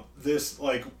about this,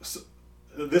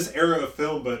 this era of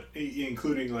film, but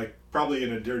including, probably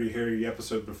in a Dirty Harry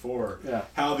episode before. Yeah.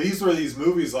 How these were these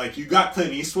movies, you got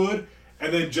Clint Eastwood,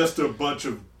 and then just a bunch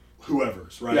of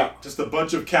whoever's, right? Yeah. Just a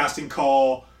bunch of casting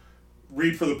call,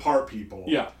 read for the part people.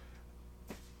 Yeah.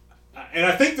 And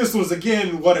I think this was,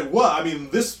 again, what it was. I mean,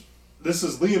 this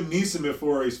is Liam Neeson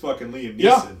before he's fucking Liam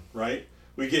Neeson, right?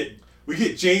 We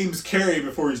get James Carrey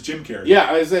before he's Jim Carrey.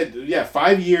 Yeah, I said,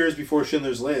 5 years before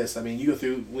Schindler's List. I mean, you go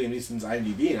through Liam Neeson's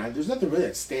IMDb, and there's nothing really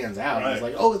that stands out. Right. It's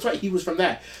like, that's right, he was from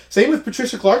that. Same with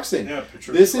Patricia Clarkson. Yeah,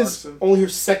 Patricia This Clarkson. is only her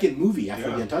second movie after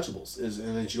Yeah. The Untouchables,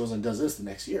 and then she goes and does this the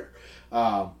next year.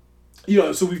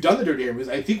 So we've done the Dirty Harry movies.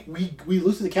 I think we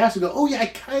looked at the cast and go, oh yeah, I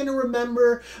kind of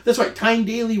remember. That's right, Tyne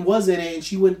Daly was in it, and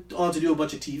she went on to do a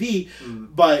bunch of TV,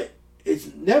 but it's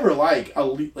never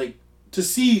to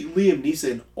see Liam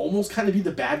Neeson almost kind of be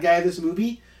the bad guy of this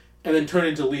movie, and then turn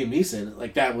into Liam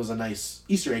Neeson. That was a nice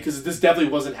Easter egg, because this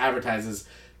definitely wasn't advertised as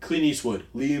Clint Eastwood,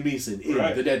 Liam Neeson in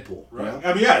the Deadpool. Right.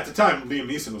 I mean, at the time, Liam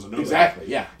Neeson was a nobody. Exactly.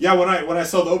 Yeah. Yeah. When I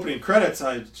saw the opening credits,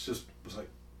 I just was like,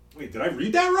 wait, did I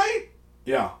read that right?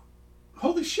 Yeah.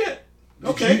 Holy shit.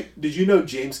 Okay. Did you know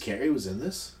James Carrey was in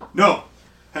this? No.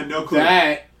 Had no clue.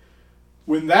 And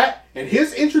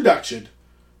his introduction,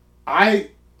 I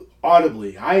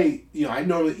normally,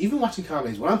 even watching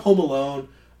comedies, when I'm home alone,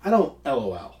 I don't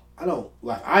LOL. I don't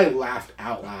laugh. I laughed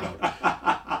out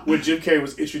loud when Jim Carrey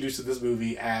was introduced to this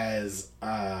movie as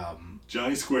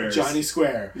Johnny Squares. Johnny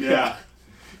Square. Yeah.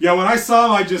 Yeah, when I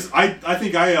saw him, I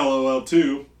think I LOL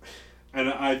too. And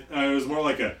I was more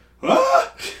like a,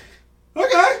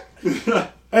 okay.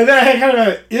 And then I kind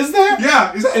of, is that?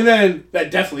 Yeah. And then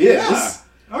that definitely is. Yeah.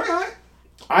 Okay.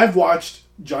 I've watched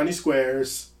Johnny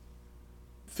Squares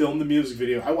film the music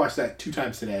video. I watched that 2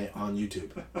 times today on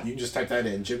YouTube. You can just type that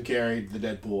in, Jim Carrey, the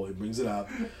Deadpool, it brings it up.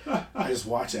 I just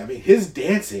watched it. I mean, his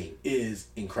dancing is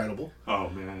incredible. Oh,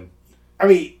 man. I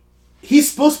mean, he's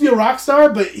supposed to be a rock star,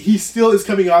 but he still is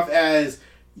coming off as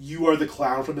you are the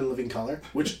clown from In Living Color,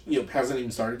 which hasn't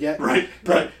even started yet. Right.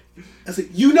 But I was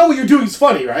like, what you're doing is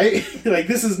funny, right?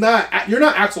 This is not, you're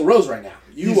not Axl Rose right now.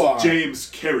 He's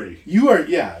James Carrey. You're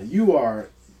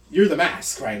the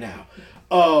Mask right now.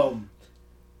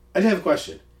 I did have a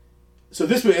question. So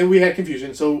this movie, and we had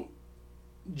confusion. So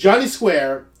Johnny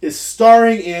Square is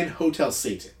starring in Hotel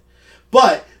Satan,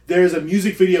 but there is a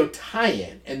music video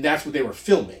tie-in, and that's what they were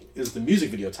filming. Is the music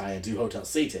video tie-in to Hotel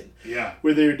Satan? Yeah,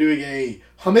 where they were doing a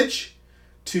homage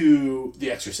to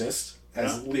The Exorcist,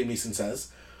 as Liam Neeson says.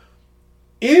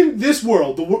 In this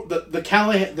world, the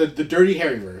Callahan, the Dirty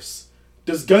Harryverse,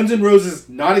 does Guns N' Roses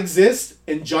not exist?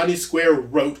 And Johnny Square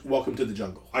wrote "Welcome to the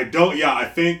Jungle." I don't. Yeah, I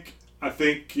think.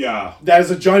 Yeah. That is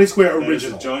a Johnny Square original. That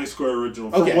is a Johnny Square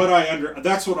original. Okay. From what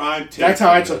that's what I'm taking. That's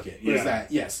how I took it. Was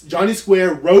that yes? Johnny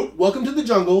Square wrote "Welcome to the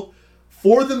Jungle"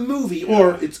 for the movie,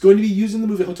 or it's going to be used in the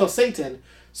movie Hotel Satan.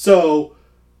 So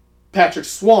Patrick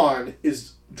Swan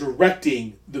is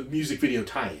directing the music video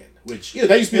tie-in, which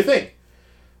that used to be a thing.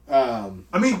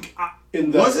 I mean,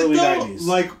 in the was early it though? 90s.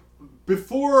 Like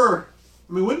before?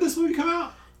 I mean, when did this movie come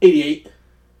out? 88.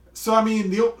 So I mean,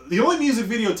 the only music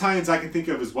video tie-ins I can think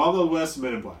of is Wild Wild West and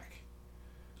Men in Black.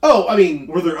 Oh, I mean,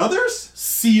 Were there others?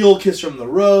 Seal, Kiss from the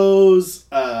Rose.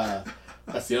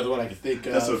 That's the other one I could think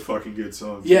of. That's a fucking good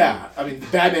song. Yeah, I mean,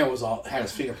 Batman had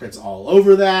his fingerprints all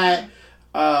over that.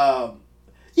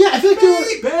 Yeah, I feel like there were.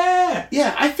 Baby!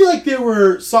 Yeah, I feel like there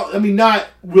were. I mean, not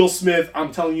Will Smith.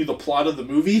 I'm telling you the plot of the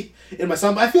movie in my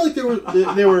song. But I feel like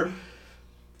there were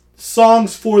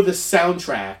songs for the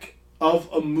soundtrack of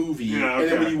a movie, Yeah, okay.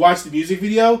 and then when you watch the music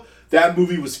video, that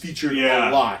movie was featured Yeah,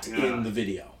 a lot yeah. in the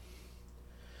video.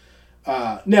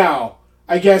 Now,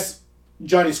 I guess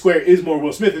Johnny Square is more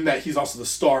Will Smith in that he's also the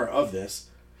star of this.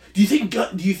 Do you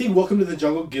think Welcome to the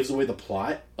Jungle gives away the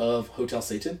plot of Hotel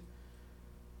Satan?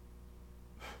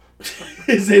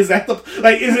 is that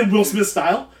is it Will Smith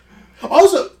style?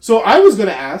 Also, so I was going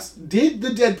to ask, did the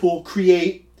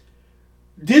Deadpool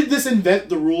did this invent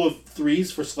the rule of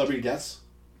threes for celebrity deaths?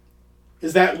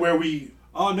 Is that where we...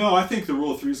 Oh no, I think the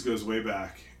rule of threes goes way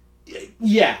back.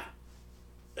 Yeah.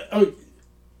 Oh,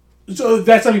 so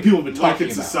that's something people have been Like talking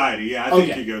in about. society, yeah. I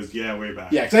think it goes, way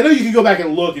back. Yeah, because I know you can go back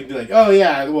and look and be like, oh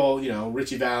yeah, well,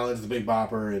 Richie Valens, the Big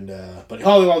Bopper, and Buddy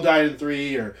Holly all died in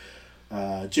 3, or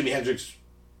Jimi Hendrix,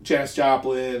 Janis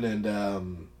Joplin,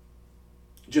 and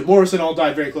Jim Morrison all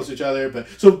died very close to each other. But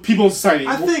so people in society,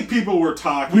 I think people were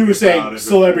talking. we were about saying it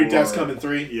celebrity before. deaths come in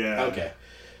 3. Yeah. Okay.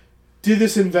 Did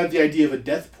this invent the idea of a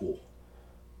death pool?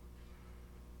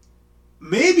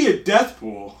 Maybe a death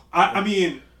pool. I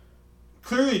mean,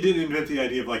 clearly didn't invent the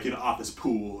idea of like an office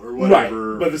pool or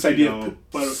whatever. Right, but this idea of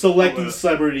selecting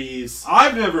celebrities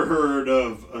I've never heard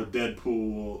of a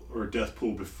Deadpool or a death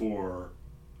pool before.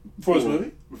 for this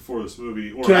movie. Before this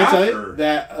movie, or Can I tell after. you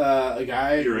that a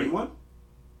guy? You're in one?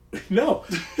 No,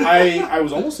 I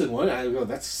was almost in one. I go,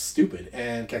 that's stupid.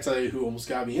 And can I tell you who almost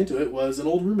got me into it was an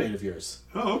old roommate of yours.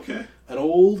 Oh, okay. An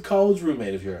old college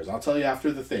roommate of yours. I'll tell you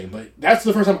after the thing. But that's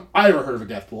the first time I ever heard of a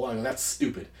death pool. I go, that's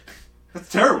stupid. That's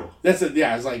terrible. That's it.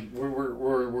 Yeah, it's like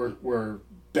we're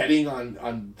betting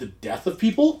on the death of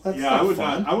people. That's Yeah, not I would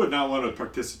fun. not. I would not want to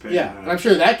participate. Yeah, in and that. I'm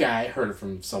sure that guy heard it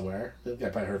from somewhere. That guy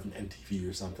probably heard it from MTV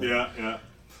or something. Yeah.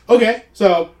 Okay,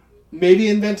 so maybe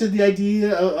invented the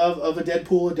idea of a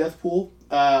Deadpool, a death pool.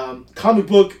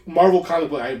 Marvel comic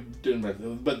book, I didn't read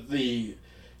it, but the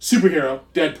superhero,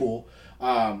 Deadpool,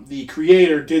 the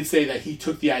creator did say that he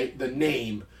took the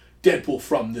name Deadpool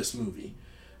from this movie.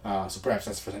 So perhaps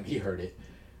that's the first time he heard it.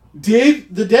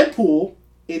 Did the Deadpool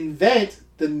invent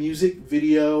the music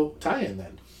video tie-in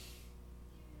then?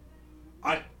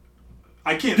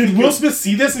 I can't. Did Will Smith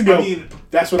see this and go, I mean,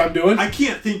 that's what I'm doing? I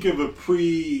can't think of a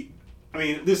pre. I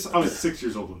mean, I was 6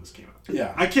 years old when this came out.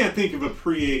 Yeah. I can't think of a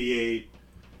pre-'88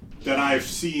 that I've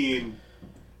seen.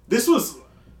 This was.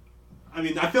 I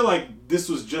mean, I feel like this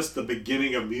was just the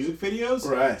beginning of music videos.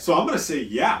 Right. So I'm gonna say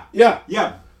yeah. Yeah.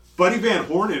 Yeah. Buddy Van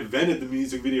Horn invented the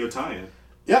music video tie-in.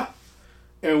 Yeah.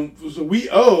 And so we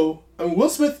owe... I mean, Will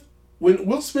Smith... When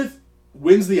Will Smith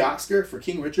wins the Oscar for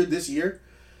King Richard this year,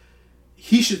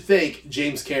 he should thank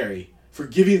James Carey for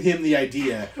giving him the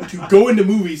idea to go into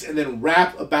movies and then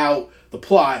rap about the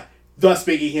plot, thus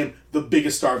making him the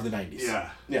biggest star of the 90s. Yeah.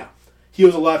 Yeah. He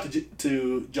owes a lot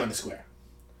to Johnny Square.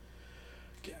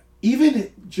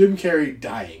 Even Jim Carrey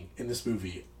dying in this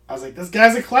movie, I was like, this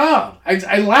guy's a clown.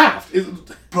 I laughed.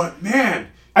 But man,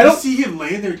 I don't see him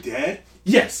laying there dead.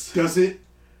 Yes. Doesn't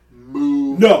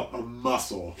move No. a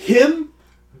muscle. Him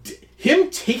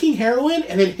taking heroin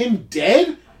and then him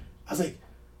dead, I was like,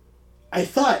 I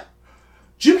thought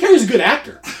Jim Carrey's a good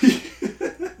actor.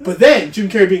 But then Jim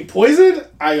Carrey being poisoned,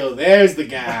 I go, there's the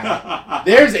guy.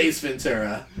 There's Ace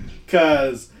Ventura.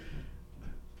 Because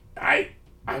I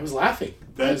was laughing.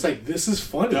 I was like, this is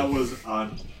funny. That was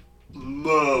a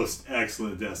most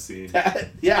excellent death scene.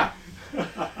 Yeah.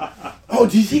 Oh,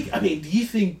 do you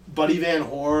think Buddy Van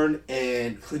Horn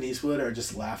and Clint Eastwood are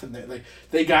just laughing there? Like,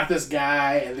 they got this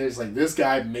guy, and there's like, this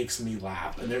guy makes me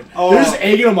laugh. And they're just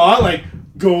egging him on, like,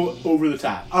 go over the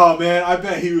top. Oh, man, I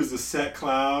bet he was the set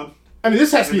clown. I mean,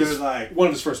 this has to be one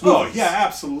of his first movies. Oh, yeah,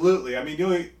 absolutely. I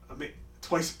mean,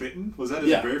 Twice Bitten? Was that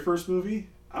his very first movie?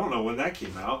 I don't know when that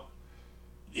came out.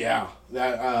 Yeah.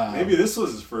 That maybe this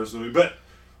was his first movie. But,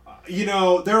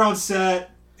 they're on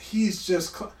set. He's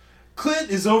just... Clint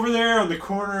is over there on the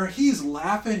corner. He's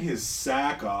laughing his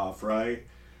sack off, right?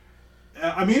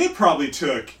 I mean, it probably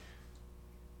took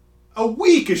a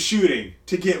week of shooting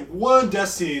to get one death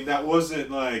scene that wasn't,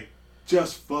 like,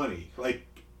 just funny. Like,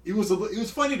 it was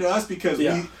funny to us because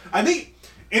I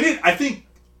think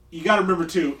you got to remember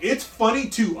too, it's funny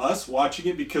to us watching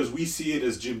it because we see it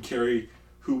as Jim Carrey,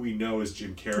 who we know as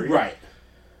Jim Carrey. Right.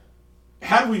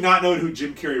 Had we not known who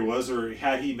Jim Carrey was, or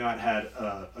had he not had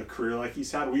a career like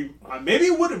he's had, maybe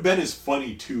it would have been as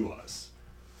funny to us.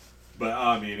 But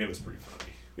I mean, it was pretty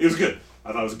funny. It was good.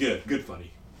 I thought it was good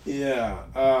funny. Yeah.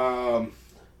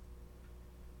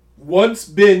 Once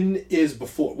Bitten is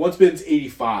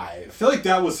 85. I feel like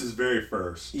that was his very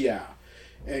first. Yeah.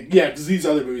 Yeah, because these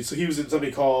other movies. So he was in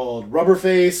something called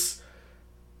Rubberface.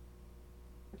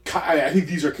 I think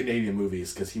these are Canadian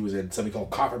movies because he was in something called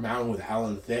Copper Mountain with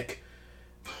Alan Thicke.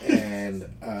 And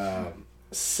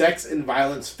Sex and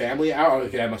Violence Family Hour.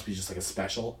 Okay, that must be just like a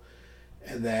special.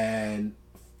 And then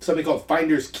something called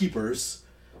Finders Keepers.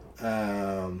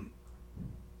 That's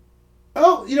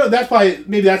probably,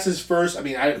 maybe that's his first. I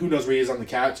mean, who knows where he is on the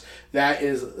couch.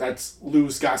 That's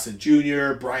Louis Gossett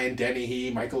Jr., Brian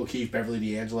Dennehy, Michael O'Keefe, Beverly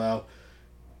D'Angelo.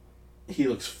 He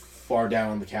looks far down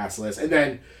on the cast list. And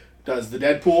then does the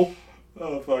Deadpool.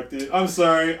 Oh, fuck, dude. I'm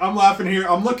sorry. I'm laughing here.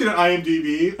 I'm looking at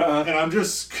IMDb, and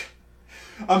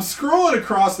I'm scrolling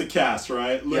across the cast,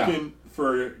 right? Looking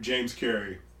for James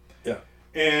Carrey. Yeah.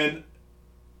 And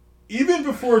even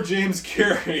before James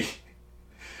Carrey,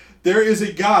 there is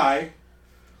a guy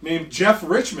named Jeff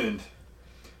Richmond.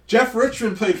 Jeff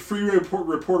Richmond played Freeway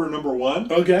Reporter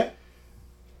 #1. Okay.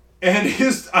 And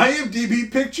his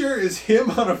IMDb picture is him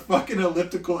on a fucking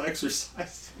elliptical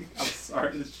exercising. I'm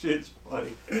sorry, this shit's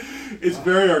funny. It's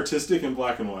very artistic and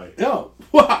black and white. Oh,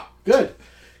 wow. Good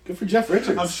for Jeff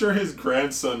Richards. I'm sure his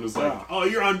grandson was like, "Oh,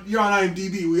 you're on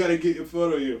IMDb. We got to get a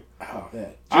photo of you." Oh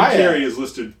man. Jim Carrey is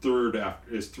listed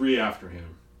three after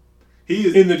him. He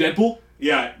is in the Deadpool.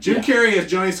 Yeah, Jim Carrey as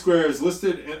Johnny Square is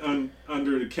listed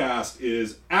under the cast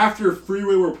is after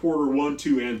Freeway Reporter 1,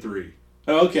 2, and 3.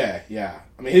 Okay, yeah.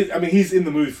 I mean, he's in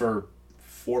the movie for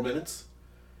 4 minutes.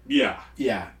 Yeah.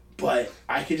 Yeah, but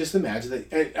I can just imagine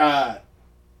that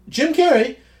Jim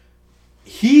Carrey,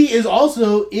 he is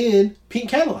also in Pink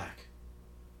Cadillac.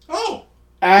 Oh,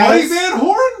 Buddy Van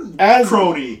Horn as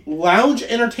crony, lounge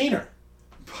entertainer.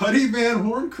 Buddy Van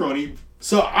Horn crony.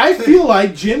 So I feel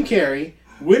like Jim Carrey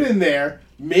went in there,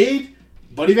 made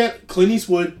Clint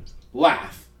Eastwood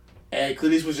laugh, and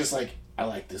Clint Eastwood's just like, I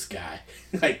like this guy.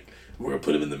 Like, we're gonna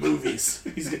put him in the movies.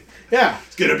 He's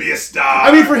gonna be a star.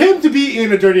 I mean, for him to be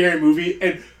in a Dirty Harry movie,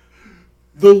 and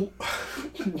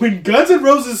when Guns N'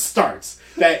 Roses starts,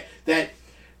 that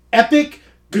epic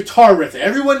guitar riff that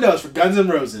everyone knows for Guns N'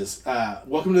 Roses,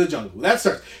 Welcome to the Jungle. When that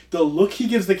starts, the look he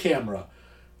gives the camera.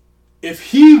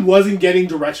 If he wasn't getting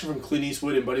direction from Clint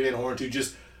Eastwood and Buddy Van Horn to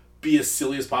just be as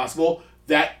silly as possible,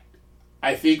 that,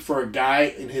 I think, for a guy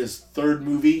in his third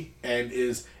movie and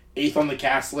is 8th on the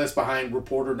cast list behind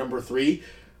Reporter #3,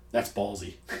 that's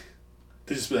ballsy.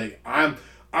 To just be like,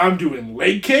 I'm doing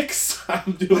leg kicks.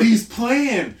 But he's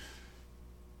playing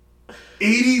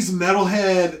 80s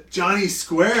metalhead Johnny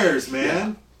Squares,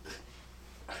 man.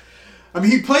 Yeah. I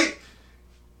mean, he played.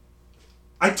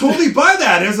 I totally buy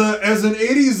that as an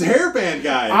 80s hair band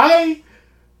guy.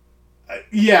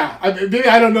 Maybe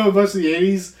I don't know much of the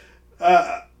 80s.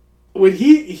 When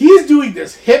he's doing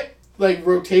this hip like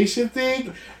rotation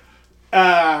thing,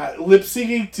 lip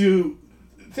syncing to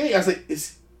thing, I was like,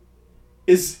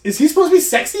 is he supposed to be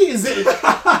sexy?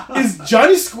 Is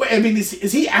Johnny Square? I mean, is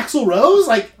he Axl Rose?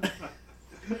 Like,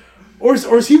 or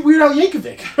is he Weird Al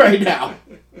Yankovic right now?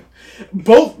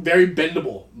 Both very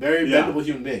bendable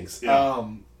human beings. Yeah.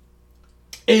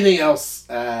 Anything else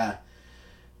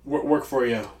work for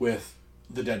you with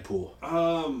the Deadpool?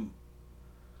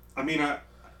 I mean,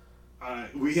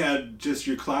 we had just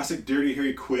your classic Dirty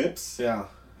Harry quips. Yeah.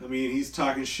 I mean, he's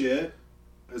talking shit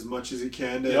as much as he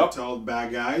can to all the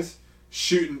bad guys,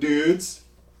 shooting dudes.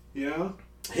 You know,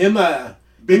 him.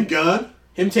 Big gun.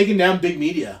 Him taking down big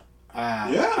media.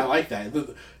 Yeah, I like that.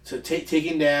 So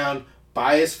taking down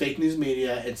biased fake news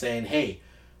media and saying, hey,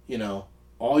 you know,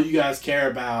 all you guys care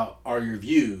about are your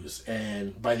views,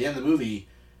 and by the end of the movie,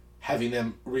 having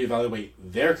them reevaluate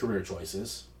their career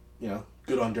choices. You know,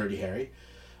 good on Dirty Harry.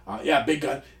 Big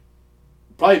gun.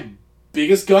 Probably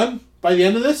biggest gun by the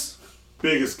end of this.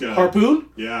 Biggest gun. Harpoon.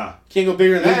 Yeah. Can't go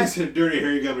bigger than that. Biggest Dirty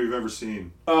Harry gun we've ever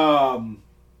seen.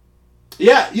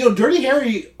 Yeah, you know, Dirty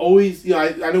Harry always, you know,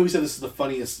 I know we said this is the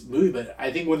funniest movie, but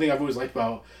I think one thing I've always liked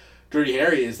about Dirty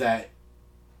Harry is that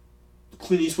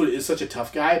Clint Eastwood is such a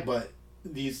tough guy, but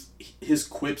his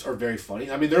quips are very funny.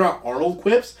 I mean, they're not Arnold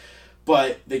quips,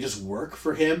 but they just work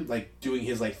for him, like doing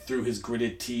his, like, through his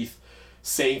gritted teeth,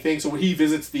 saying things. So when he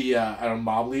visits the,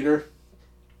 mob leader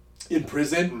in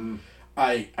prison,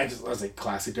 I was like,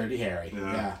 classic Dirty Harry.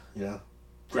 Yeah, you know.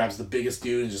 grabs the biggest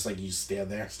dude and just like, you just stand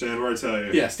there. Stand where I tell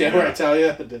you. Yeah, stand where I tell you.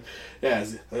 And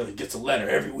then, he gets a letter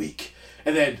every week.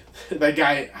 And then that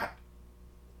guy...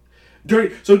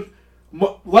 Dirty... So,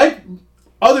 like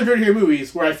other Dirty Harry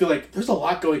movies where I feel like there's a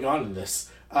lot going on in this.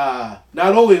 Not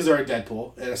only is there a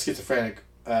Deadpool and a schizophrenic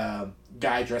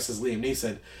guy dressed as Liam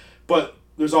Neeson, but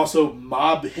there's also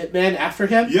mob hitman after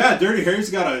him. Yeah, Dirty Harry's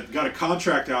got a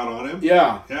contract out on him.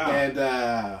 Yeah. Yeah.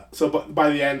 And so by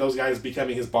the end, those guys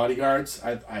becoming his bodyguards.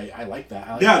 I like that.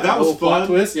 I like that was fun. Plot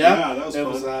twist. Yeah, that was fun. It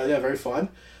was very fun.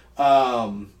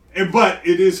 But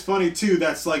it is funny too.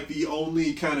 That's like the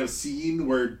only kind of scene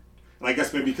where, and I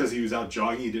guess maybe because he was out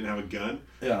jogging, he didn't have a gun.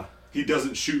 Yeah. He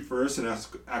doesn't shoot first and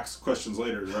asks questions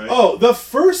later, right? Oh, the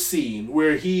first scene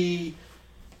where he,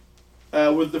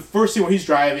 with the first scene where he's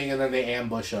driving and then they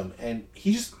ambush him and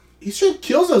he straight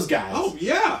kills those guys. Oh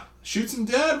yeah, shoots him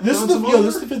dead. This is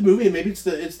the fifth movie, and maybe it's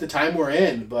the time we're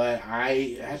in. But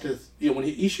I had to, when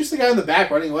he shoots the guy in the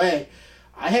back running away,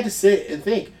 I had to sit and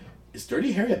think: is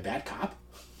Dirty Harry a bad cop?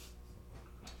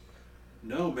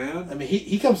 No, man. I mean,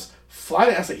 he comes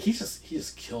flying. I was like, he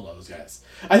just killed all those guys.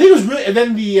 I think it was really, and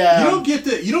then the you don't get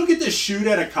to shoot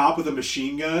at a cop with a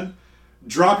machine gun,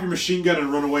 drop your machine gun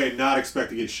and run away and not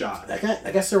expect to get shot.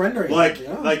 That guy surrendering.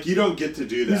 Like you don't get to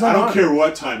do that. He's I don't unarmed. care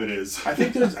what time it is. I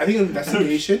think an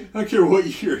investigation. I don't care what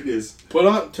year it is.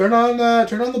 Turn on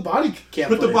the body cam.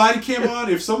 Put the footage. body cam on.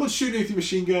 If someone's shooting with your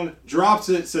machine gun, drops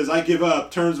it, says I give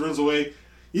up, turns, runs away,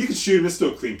 you can shoot him. It's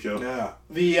still a clean kill. Yeah.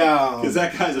 Because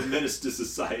that guy's a menace to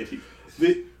society.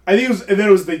 I think it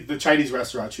was the Chinese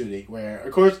restaurant shooting where,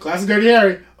 of course, classic Dirty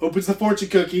Harry opens the fortune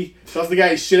cookie, tells the guy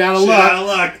he's shit out of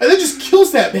luck, and then just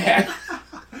kills that man.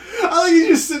 I think he's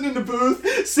just sitting in the booth,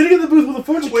 with a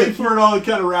fortune waiting cookie. for it all to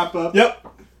kind of wrap up. Yep.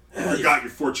 You got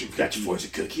your fortune cookie. Got your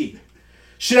fortune cookie.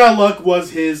 Shit out of luck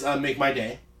was his Make My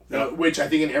Day. Which I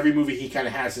think in every movie he kind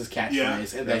of has his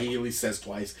catchphrase, and that he at least says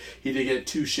twice. He did get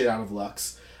 2 shit out of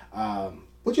lucks. But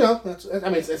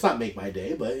it's not Make My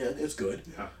Day, but it's good.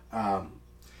 Yeah.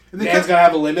 Man's Gotta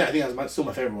Have a Limit. I think that's still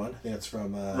my favorite one. I think that's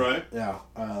from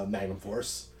Magnum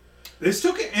Force. They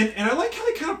still get, and I like how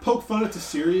they kind of poke fun at the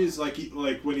series, like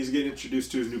when he's getting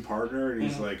introduced to his new partner, and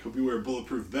he's like, "Hope you wear a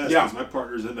bulletproof vest because my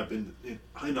partners end up in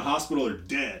the hospital or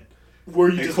dead." Were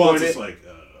you disappointed?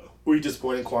 Were you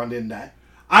disappointed Quan didn't die?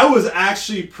 I was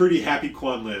actually pretty happy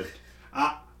Quan lived.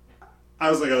 I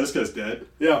was like, "Oh, this guy's dead."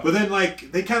 Yeah. But then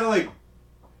they kind of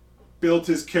built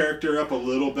his character up a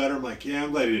little better. I'm like, yeah,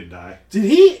 I'm glad he didn't die. Did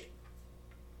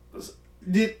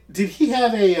he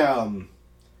have a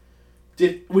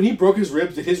when he broke his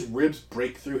ribs, did his ribs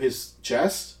break through his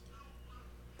chest?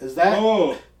 Is that?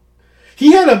 Oh.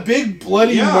 He had a big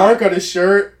bloody mark on his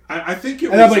shirt. I think it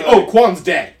was. And I'm like, oh, Quan's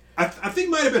dead. I think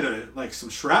it might have been some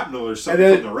shrapnel or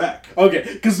something from the wreck. Okay,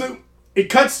 because it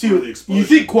cuts to, you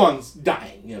think Quan's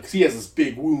dying, because he has this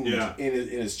big wound in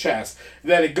his chest.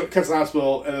 And then it cuts to the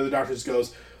hospital, and then the doctor just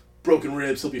goes, broken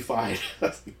ribs, he'll be fine.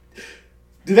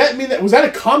 Did that mean was that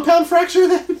a compound fracture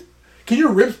then? Can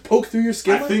your ribs poke through your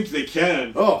skin? I think they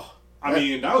can. Oh. I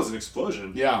mean, that was an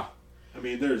explosion. Yeah. I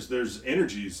mean, there's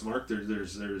energies, Mark.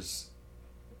 There's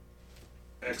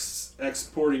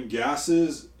exporting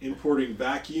gases, importing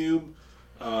vacuum.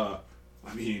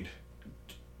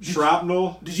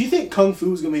 Shrapnel. Did you think Kung Fu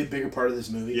was going to be a bigger part of this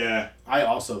movie? Yeah. I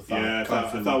also thought I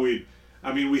thought we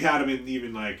had him in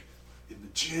in the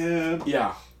gym.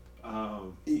 Yeah.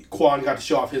 Quan got to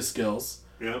show off his skills.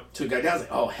 Yeah. To a guy down, I was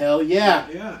like, oh, hell yeah.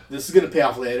 Yeah. This is going to pay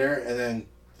off later. And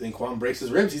then Quan breaks his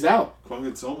ribs. He's out. Quan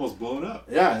gets almost blown up.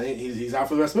 Yeah. And he's out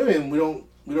for the rest of the movie. And we don't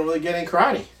really get any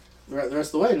karate the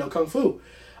rest of the way. No Kung Fu.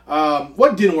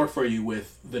 What didn't work for you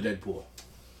with the Deadpool?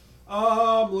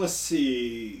 Let's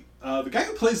see. The guy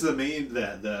who plays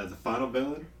the final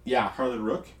villain. Yeah. Harlan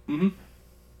Rook. Mm-hmm.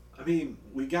 I mean,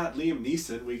 we got Liam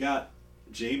Neeson. We got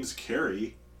James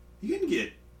Carey. You can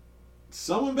get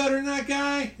someone better than that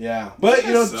guy. Yeah. But,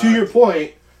 to your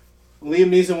point, Liam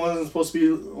Neeson wasn't supposed to be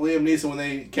Liam Neeson when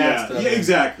they cast him. Yeah,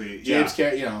 exactly. James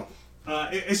Carey,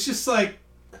 It's just like,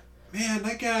 man,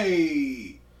 that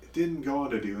guy didn't go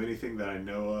on to do anything that I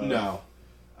know of. No.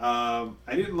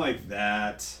 I didn't like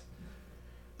that.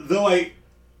 Though I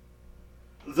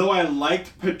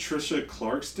liked Patricia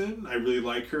Clarkston, I really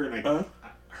like her, and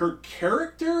her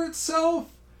character itself,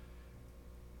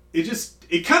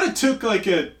 it kind of took like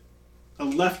a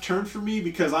left turn for me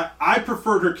because I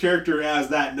preferred her character as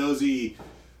that nosy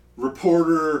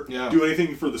reporter, do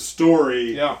anything for the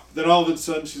story. Yeah. Then all of a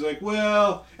sudden she's like,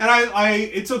 well, and I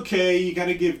it's okay. You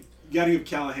gotta give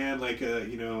Callahan like a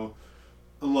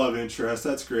love interest.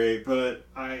 That's great, but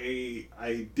I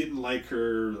didn't like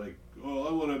her like, oh,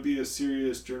 I want to be a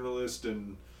serious journalist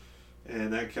and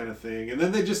and that kind of thing. And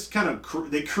then they just kind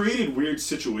of they created weird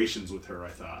situations with her. I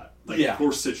thought, like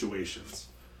forced situations.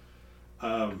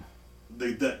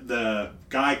 The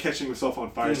guy catching himself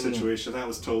on fire situation, that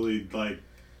was totally like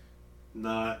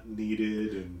not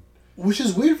needed, and which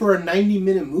is weird for a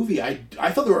 90-minute movie. I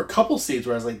thought there were a couple scenes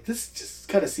where I was like, this just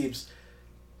kind of seems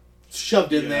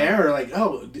shoved in there, or like,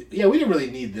 oh yeah, we didn't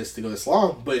really need this to go this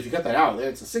long, but if you cut that out, then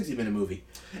it's a 60-minute movie.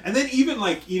 And then even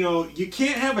like, you know, you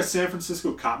can't have a San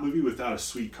Francisco cop movie without a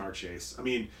sweet car chase. I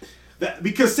mean,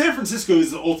 because San Francisco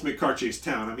is the ultimate car chase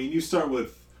town. I mean, you start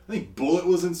with, I think Bullet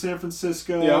was in San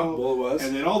Francisco. Yeah, Bullet was.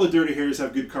 And then all the Dirty Harrys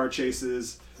have good car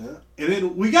chases. Yeah. And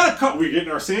then we're getting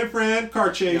our San Fran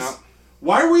car chase. Yeah.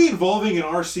 Why are we involving an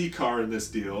RC car in this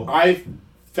deal? I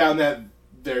found that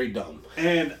very dumb.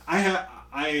 And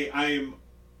I'm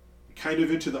kind of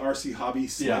into the RC hobby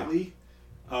slightly.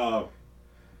 Yeah.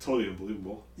 Totally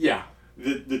unbelievable. Yeah.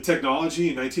 The technology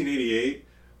in 1988,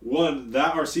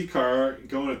 that RC car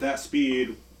going at that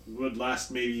speed would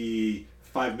last maybe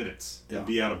 5 minutes and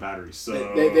be out of batteries.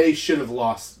 So they should have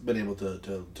been able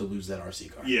to lose that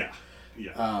RC car. Yeah.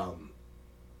 Yeah.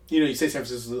 You know, you say San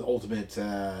Francisco is the ultimate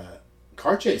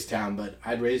car chase town, but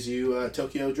I'd raise you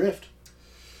Tokyo Drift.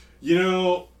 You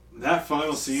know, that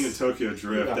final scene in Tokyo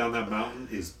Drift down that mountain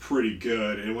is pretty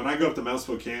good. And when I go up to Mount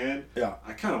Spokane,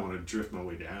 I kind of want to drift my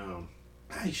way down.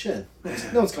 You should.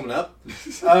 No one's coming up.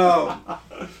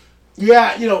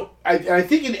 Yeah, you know, I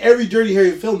think in every Dirty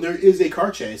Harry film there is a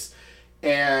car chase,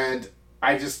 and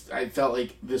I felt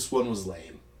like this one was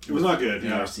lame. It was not good. The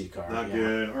RC car. Not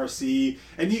good. RC.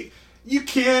 And you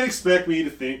can't expect me to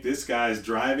think this guy's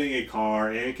driving a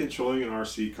car and controlling an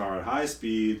RC car at high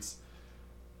speeds.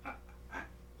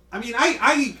 I mean,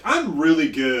 I'm really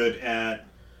good at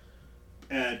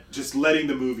just letting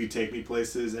the movie take me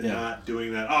places and not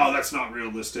doing that. Oh, that's not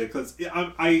realistic.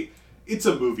 It's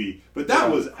a movie, but that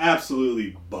was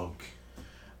absolutely bunk.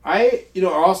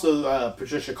 Also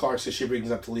Patricia Clarkson, she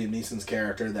brings up to Liam Neeson's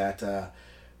character that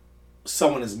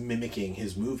someone is mimicking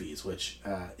his movies, which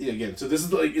again, so this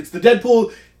is like, it's the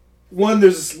Deadpool one.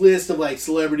 There's this list of like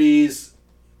celebrities,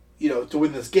 you know, to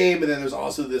win this game, and then there's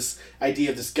also this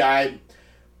idea of this guy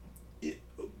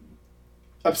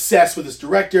obsessed with this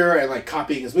director and like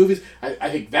copying his movies. I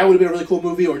think that would have been a really cool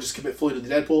movie, or just commit fully to the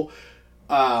Deadpool.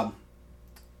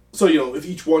 So, you know, if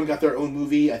each one got their own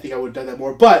movie, I think I would have done that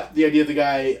more. But the idea of the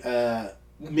guy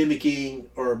mimicking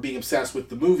or being obsessed with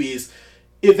the movies,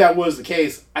 if that was the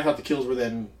case, I thought the kills were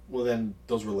then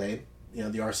those were lame. You know,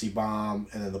 the RC bomb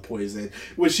and then the poison.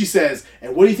 Which she says,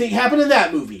 and what do you think happened in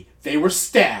that movie? They were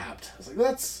stabbed. I was like,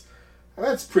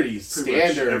 that's pretty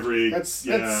standard. That's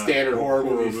standard horror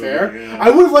movie fare. Yeah. I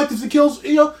would have liked if the kills,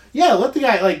 let the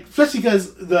guy, like, especially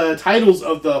because the titles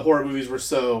of the horror movies were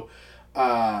so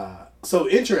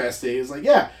interesting. It's like,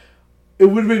 it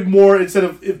would have been more, if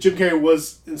Jim Carrey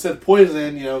was, instead of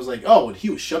poison, it was like, oh, and he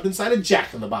was shoved inside a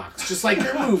Jack in the Box, just like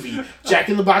your movie, Jack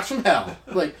in the Box from Hell.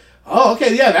 Like, oh,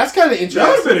 okay, that's kind of interesting.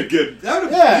 That would have been a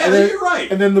good, you're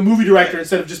right. And then the movie director,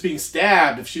 instead of just being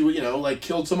stabbed, if she,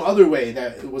 killed some other way,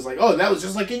 that it was like, oh, that was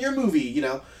just like in your movie,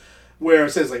 where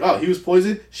it says like, oh, he was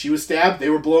poisoned, she was stabbed, they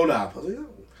were blown up. I was like,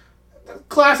 oh,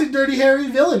 classic Dirty Harry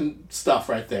villain stuff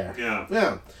right there.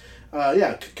 Yeah.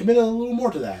 Commit a little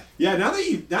more to that. Yeah, now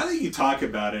that you talk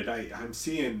about it, I'm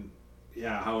seeing,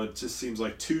 how it just seems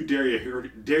like two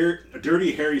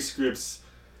Dirty Harry scripts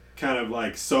kind of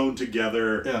like sewn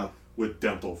together with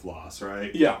dental floss,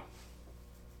 right? Yeah.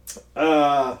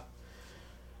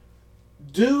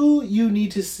 Do you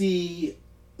need to see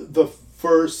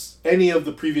any of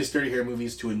the previous Dirty Harry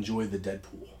movies to enjoy the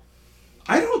Deadpool?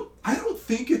 I don't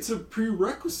think it's a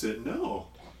prerequisite, no.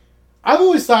 I've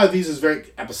always thought of these as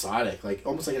very episodic, like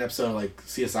almost like an episode of like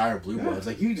CSI or Blue Bloods.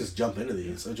 Like you can just jump into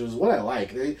these, which is what I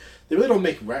like. They really don't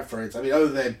make reference.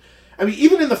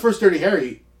 Even in the first Dirty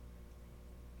Harry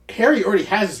already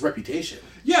has his reputation.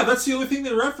 Yeah, that's the only thing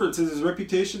they reference is his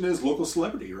reputation as local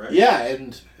celebrity, right? Yeah,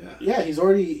 and he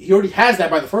already has that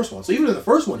by the first one. So even in the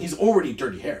first one, he's already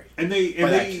Dirty Harry. And they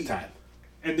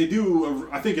do.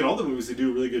 I think in all the movies they do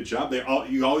a really good job.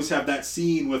 You always have that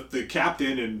scene with the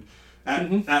captain and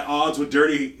at odds with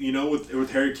Dirty,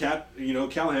 with Harry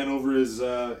Callahan over his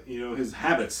his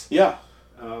habits. Yeah.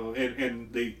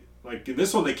 And they, like in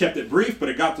this one, they kept it brief, but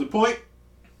it got to the point.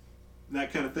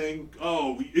 That kind of thing.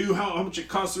 Oh, how much it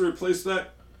costs to replace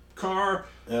that car?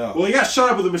 Yeah. Well, he got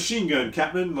shot up with a machine gun,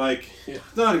 Captain. Like,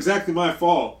 it's not exactly my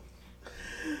fault.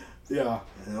 Yeah.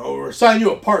 Or assign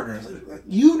you a partner. Like,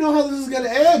 you know how this is going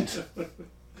to end.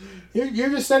 You're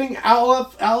just setting Al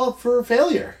up for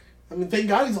failure. I mean, thank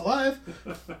God he's alive.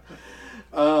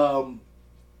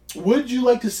 Would you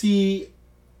like to see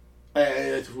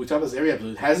we talk about this every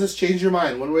episode. Has this changed your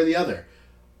mind one way or the other?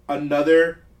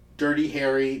 Another Dirty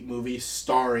Harry movie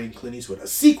starring Clint Eastwood. A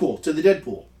sequel to the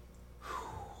Deadpool.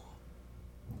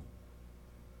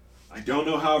 I don't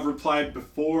know how I've replied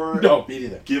before. No, me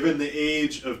neither. Given the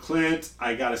age of Clint,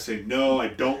 I gotta say no. I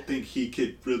don't think he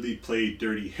could really play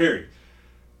Dirty Harry.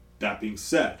 That being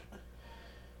said,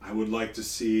 I would like to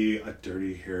see a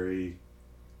Dirty Harry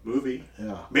movie.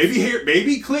 Yeah.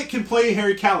 Maybe Clint can play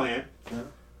Harry Callahan. Yeah.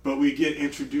 But we get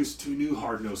introduced to a new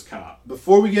hard-nosed cop.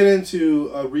 Before we get into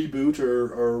a reboot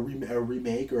or a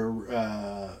remake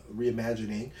or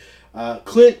reimagining,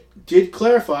 Clint did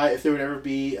clarify if there would ever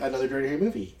be another Dirty Harry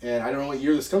movie. And I don't know what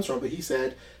year this comes from, but he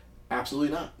said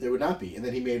absolutely not. There would not be. And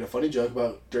then he made a funny joke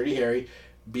about Dirty Harry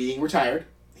being retired.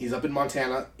 He's up in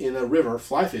Montana in a river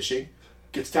fly fishing.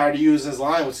 Gets tired of using his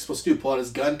line. What's he supposed to do? Pull out his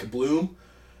gun, kabloom.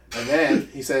 And then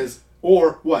he says,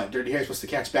 or what? Dirty Harry's supposed to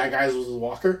catch bad guys with his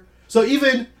walker? So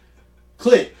even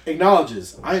Clint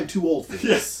acknowledges, I am too old for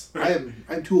this. Yes.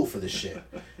 I'm too old for this shit,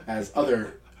 as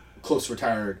other close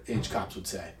retired age cops would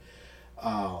say.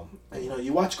 And,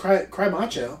 you watch Cry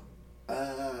Macho.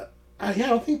 I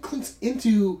don't think Clint's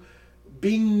into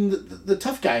being the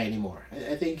tough guy anymore.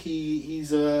 I think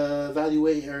he's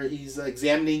evaluating or he's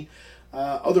examining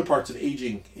other parts of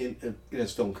aging in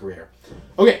his film career.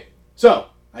 Okay, so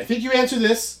I think you answered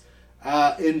this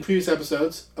in previous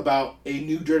episodes about a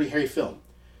new Dirty Harry film.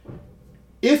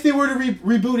 If they were to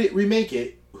reboot it, remake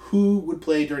it, who would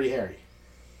play Dirty Harry?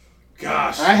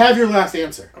 Gosh. I have your last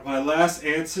answer. My last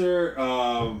answer,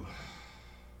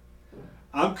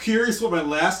 I'm curious what my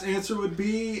last answer would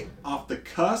be. Off the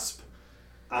cusp,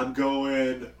 I'm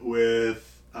going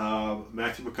with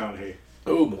Matthew McConaughey.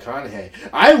 Oh, McConaughey.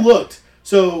 I looked.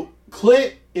 So,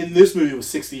 Clint in this movie was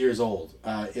 60 years old.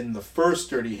 In the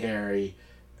first Dirty Harry,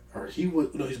 he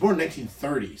was born in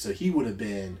 1930, so he would have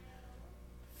been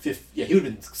 50, he would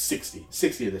have been 60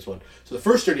 in this one. So the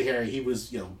first Dirty Harry, he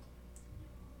was,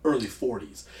 early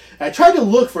 40s. And I tried to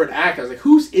look for an actor. I was like,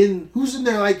 who's in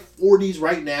their like 40s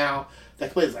right now that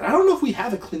can play this? And I don't know if we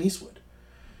have a Clint Eastwood.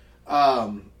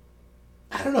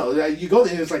 I don't know. You go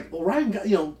there and it's like,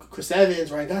 well, Chris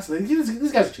Evans, Ryan Gosling,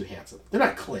 these guys are too handsome. They're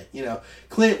not Clint.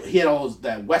 Clint, he had all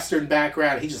that Western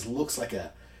background. He just looks like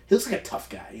a tough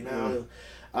guy. Kind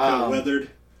of weathered.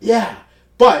 Yeah,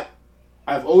 but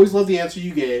I've always loved the answer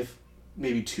you gave.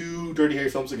 Maybe 2 Dirty Harry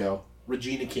films ago,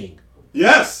 Regina King.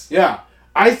 Yes. Yeah,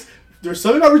 there's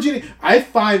something about Regina. I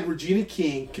find Regina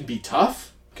King can be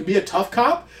tough, can be a tough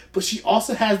cop, but she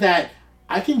also has that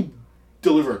I can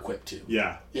deliver a quip too.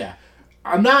 Yeah. Yeah.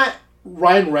 I'm not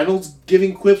Ryan Reynolds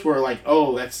giving quips where like,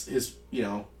 oh, that's his,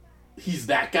 he's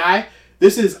that guy.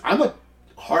 This is, I'm a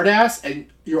hard ass and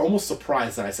you're almost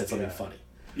surprised that I said something funny.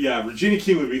 Yeah, Regina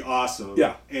King would be awesome.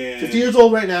 Yeah. And 50 years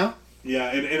old right now. Yeah,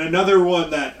 and another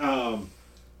one that,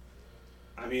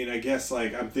 I guess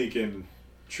like I'm thinking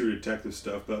True Detective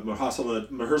stuff, but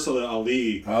Mahershala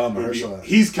Ali. Oh, Mahershala.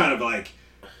 He's kind of like,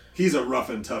 he's a rough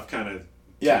and tough kind of.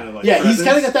 Yeah, kind of like he's presence.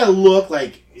 kind of got that look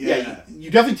like, Yeah. you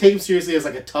definitely take him seriously as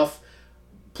like a tough,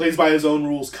 plays by his own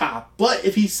rules cop. But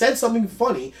if he said something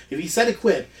funny, if he said a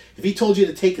quip, if he told you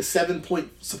to take a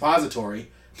 7-point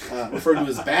suppository, referred to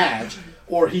his badge,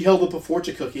 or he held up a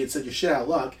fortune cookie and said you're shit out of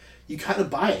luck, you kind of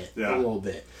buy it a little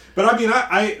bit. But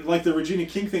I like the Regina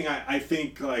King thing. I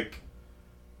think like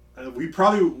we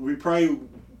probably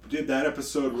did that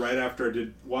episode right after I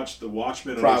did watch The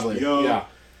Watchmen on HBO. Yeah.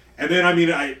 And then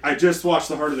I just watched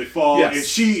The Harder They Fall, Yes. and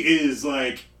she is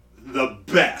like the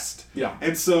best. Yeah.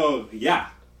 And so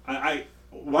I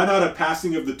why not a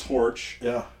passing of the torch?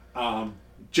 Yeah.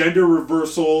 Gender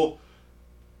reversal.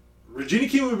 Regina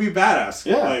King would be badass.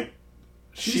 Yeah. Like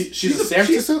she's a San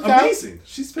Francisco she's cop? amazing.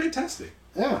 She's fantastic.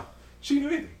 Yeah. She can do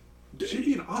anything. She'd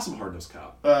be an awesome hard-nosed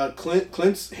cop.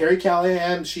 Clint's Harry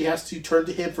Callahan, she has to turn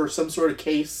to him for some sort of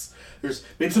case. There's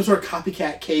maybe some sort of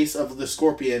copycat case of the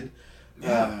Scorpion,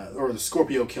 or the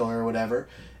Scorpio killer or whatever,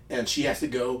 and she has to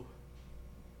go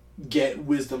get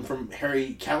wisdom from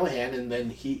Harry Callahan, and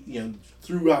then he,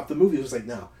 throughout the movie, it was like,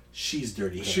 no, she's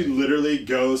Dirty Harry. She literally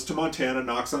goes to Montana,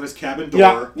 knocks on his cabin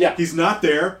door. Yeah. He's not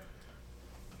there.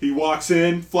 He walks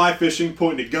in, fly fishing,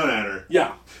 pointing a gun at her.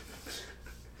 Yeah.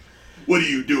 What are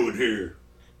you doing here?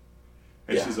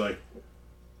 And Yeah. she's like,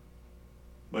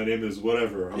 my name is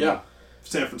whatever. I'm a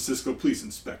San Francisco police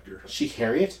inspector. She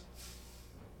Harriet?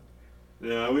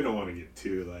 No, we don't want to get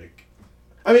too, like...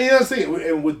 I mean, that's the thing.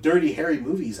 And with Dirty Harry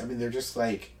movies, I mean, they're just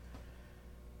like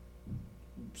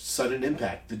sudden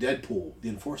impact. The Deadpool, the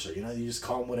Enforcer. You just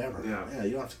call them whatever. Yeah.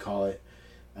 You don't have to call it.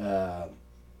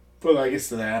 Well, I guess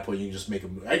to that point, you can just make a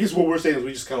movie. I guess what we're saying is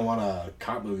we just kind of want a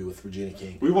cop movie with Regina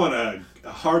King. We want a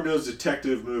hard-nosed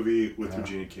detective movie with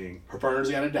Regina King. Her partner's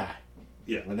got to die.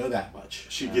 Yeah. I know that much.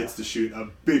 She gets to shoot a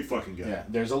big fucking gun. Yeah,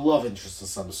 there's a love interest of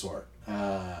some sort.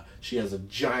 She has a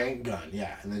giant gun,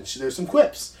 yeah. And then there's some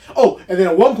quips. Oh, and then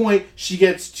at one point, she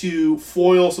gets to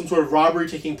foil some sort of robbery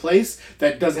taking place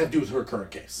that doesn't have to do with her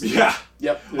current case. Yeah.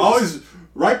 Yep. Always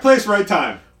right place, right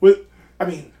time.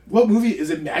 What movie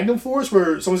is it? Magnum Force,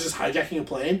 where someone's just hijacking a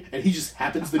plane and he just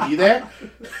happens to be there.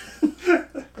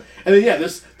 And then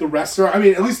the restaurant. I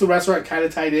mean, at least the restaurant kind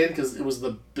of tied in because it was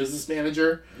the business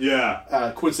manager.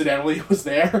 Yeah. Coincidentally, was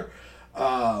there.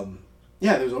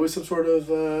 There's always some sort of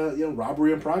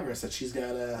robbery in progress that she's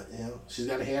got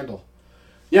to handle.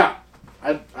 Yeah,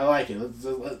 I like it.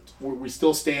 We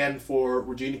still stand for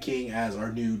Regina King as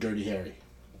our new Dirty Harry.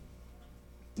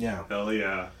 Yeah. Hell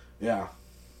yeah. Yeah.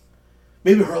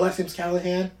 Maybe her last name's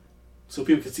Callahan, so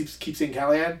people can keep saying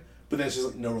Callahan, but then it's just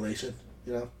like no relation,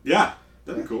 you know? Yeah,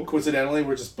 that'd be cool. Coincidentally,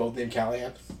 we're just both named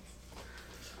Callahan.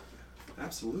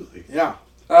 Absolutely. Yeah.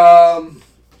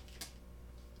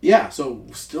 So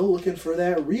still looking for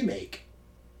that remake.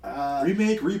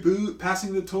 Remake, reboot,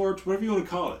 passing the torch, whatever you want to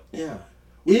call it. Yeah.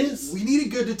 We need a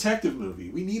good detective movie.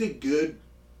 We need a good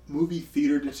movie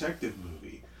theater detective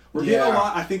movie. We're getting a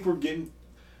lot. I think we're getting...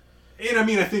 And I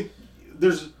mean, I think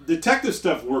there's... Detective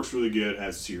stuff works really good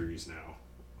as series now.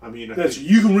 I mean...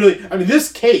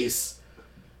 this case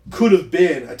could have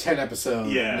been a 10-episode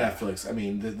Netflix. I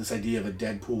mean, this idea of a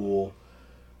Deadpool...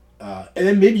 and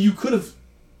then maybe you could have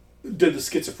did the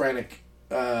schizophrenic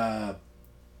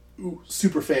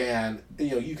super fan.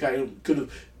 You kind of could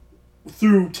have...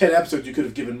 Through 10 episodes, you could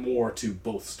have given more to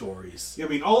both stories. Yeah, I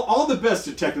mean, all the best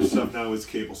detective stuff now is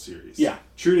cable series. Yeah.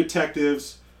 True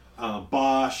Detectives,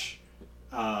 Bosch,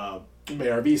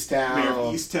 Mayor of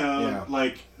Easttown. Yeah.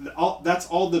 Like, that's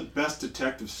all the best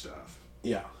detective stuff.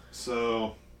 Yeah.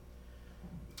 So,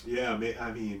 yeah,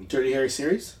 I mean... Dirty Harry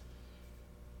series?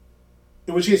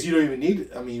 In which case, you don't even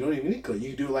need Clint. You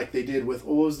can do it like they did with,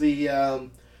 what was the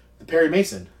Perry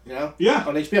Mason, Yeah.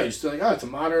 On HBO. You're still like, it's a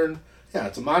modern... Yeah,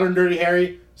 it's a modern Dirty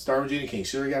Harry, starring Regina King.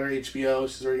 She's already got her HBO.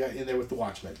 She's already got in there with The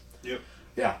Watchmen. Yep.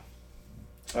 Yeah.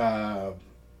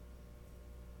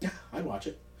 I'd watch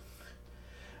it.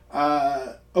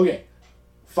 Okay.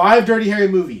 5 Dirty Harry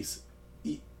movies.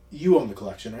 You own the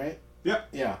collection, right? Yep.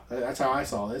 Yeah, that's how I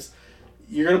saw this.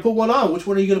 You're going to put one on. Which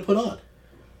one are you going to put on?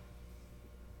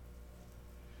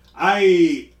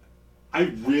 I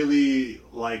really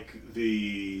like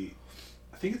the...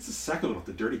 I think it's the second one with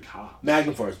the Dirty Cops.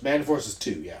 Magnum Force. Magnum Force is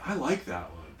 2, yeah. I like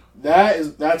that one.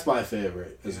 That's my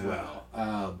favorite as well.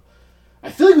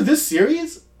 I feel like with this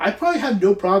series, I probably have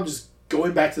no problem just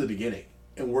going back to the beginning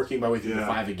and working my way through the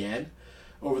 5 again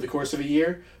over the course of a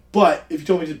year. But if you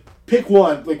told me to pick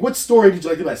one, like what story did you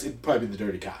like the best? It'd probably be the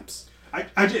Dirty Cops.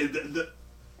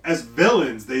 As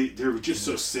villains, they're just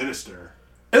so sinister.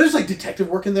 And there's like detective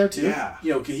work in there too. Yeah.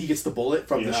 He gets the bullet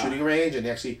from the shooting range, and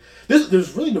actually,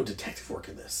 there's really no detective work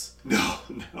in this. No.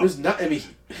 There's not. I mean,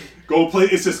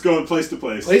 it's just going place to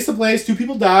place. Place to place. 2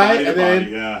 people die, and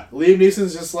then Liam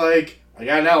Neeson's just like, I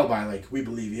got an alibi. Like, we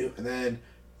believe you. And then,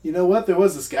 you know what? There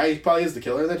was this guy. He probably is the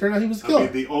killer. And then it turned out he was the killer.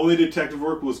 The only detective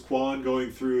work was Quan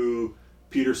going through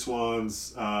Peter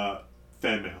Swan's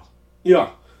fan mail. Yeah,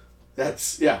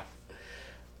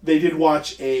 They did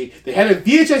watch they had a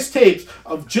VHS tape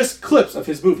of just clips of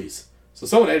his movies. So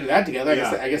someone edited that together.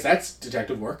 I guess that's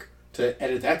detective work to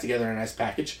edit that together in a nice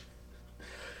package.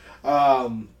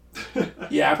 I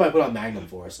probably put on Magnum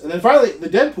Force. And then finally, the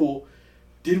Deadpool.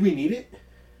 Did we need it?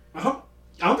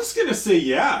 I'm just going to say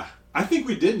yeah. I think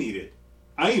we did need it.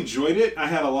 I enjoyed it. I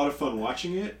had a lot of fun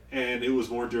watching it. And it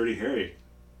was more Dirty Harry.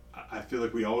 I feel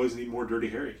like we always need more Dirty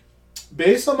Harry.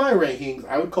 Based on my rankings,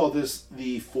 I would call this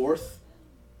the 4th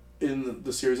in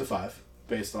the series of 5,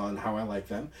 based on how I like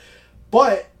them.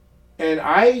 And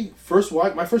my first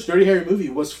Dirty Harry movie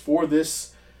was for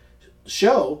this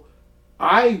show.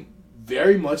 I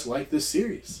very much like this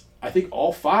series. I think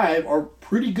all 5 are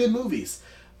pretty good movies.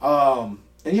 So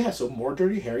more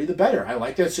Dirty Harry, the better. I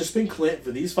like that it's just been Clint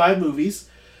for these 5 movies.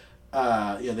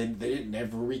 They didn't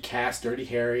never recast Dirty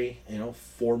Harry,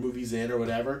 4 movies in or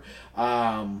whatever.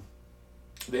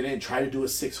 They didn't try to do a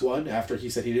 6th one after he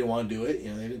said he didn't want to do it.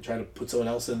 They didn't try to put someone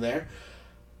else in there.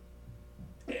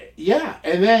 Yeah,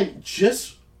 and then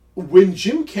just when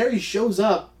Jim Carrey shows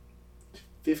up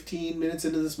 15 minutes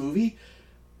into this movie,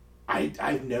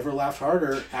 I've never laughed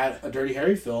harder at a Dirty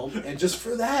Harry film. And just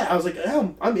for that, I was like,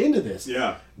 I'm into this.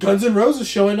 Yeah. Guns N' Roses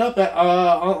showing up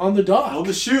on the dock. On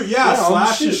the shoot,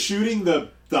 Slash is shooting the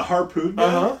harpoon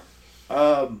gun.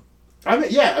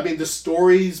 The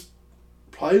story's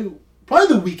probably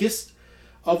the weakest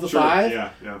of the five.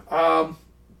 Yeah.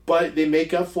 But they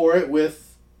make up for it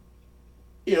with,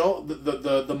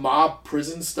 the mob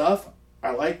prison stuff.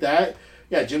 I like that.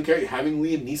 Yeah, Jim Carrey having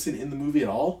Liam Neeson in the movie at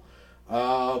all.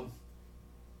 And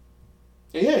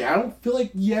yeah, I don't feel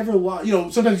like you ever watch.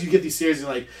 Sometimes you get these series and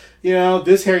like,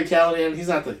 this Harry Callahan, he's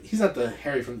not the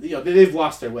Harry from. They've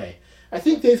lost their way. I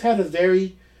think they've had a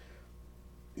very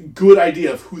good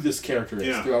idea of who this character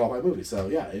is throughout all my movies. So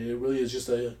yeah, it really is just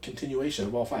a continuation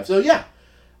of all five. So yeah,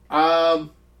 I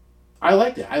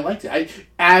liked it.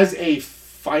 As a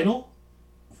final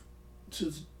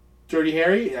to Dirty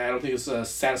Harry, I don't think it's a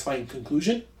satisfying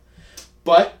conclusion,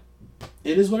 but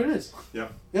it is what it is. Yeah.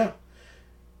 Yeah.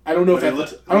 I don't know if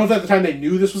at the time they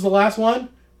knew this was the last one.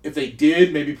 If they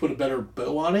did, maybe put a better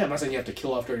bow on it. I'm not saying you have to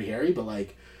kill off Dirty Harry, but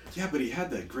like. Yeah, but he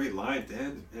had that great line at the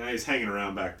end. Yeah, he's hanging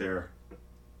around back there.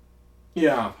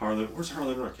 Yeah. Where's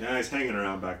Harlan Rook? Yeah, he's hanging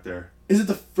around back there. Is it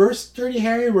the first Dirty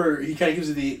Harry where he kind of gives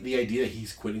you the idea that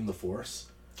he's quitting the force?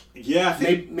 Yeah, I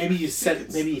think maybe you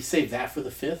save that for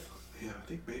the fifth. Yeah, I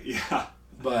think yeah.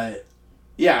 But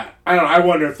yeah, I don't know. I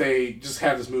wonder if they just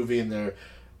had this movie and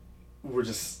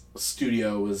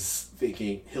studio was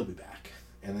thinking he'll be back,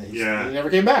 and then he never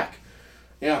came back.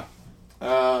 Yeah,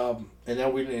 and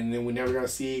then we never got to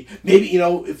see. Maybe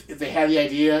if they had the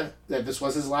idea that this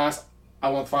was his last, I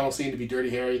want the final scene to be Dirty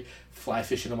Harry fly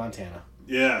fishing to Montana.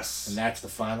 Yes, and that's the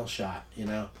final shot.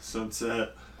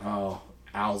 Sunset. Oh,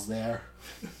 Al's there.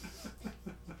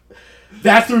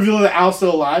 That's the reveal that Al's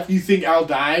still alive. You think Al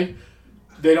died?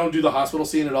 They don't do the hospital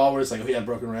scene at all, where it's like, he had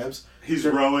broken ribs. He's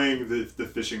rowing the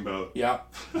fishing boat. Yeah,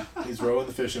 he's rowing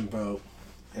the fishing boat,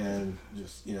 and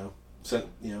just something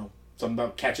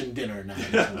about catching dinner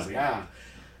night. I was like,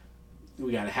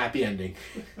 we got a happy ending.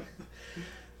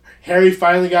 Harry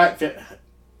finally got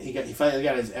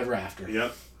his ever after.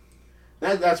 Yep.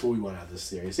 That's what we want out of this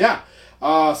series. Yeah.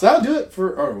 So that'll do it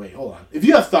for. Oh wait, hold on. If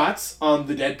you have thoughts on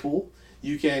the Deadpool,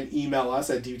 you can email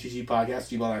us at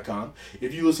dvtgpodcast@gmail.com.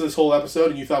 If you listen to this whole episode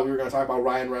and you thought we were going to talk about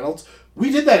Ryan Reynolds, we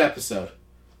did that episode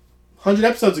 100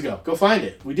 episodes ago. Go find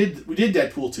it. We did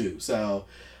Deadpool 2. So,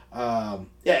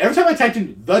 every time I typed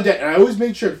in the Dead, and I always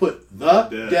made sure to put the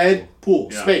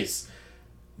Deadpool space,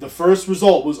 the first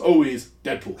result was always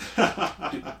Deadpool.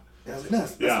 Dude, I was like, no,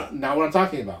 that's not what I'm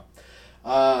talking about.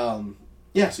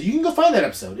 So you can go find that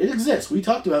episode. It exists. We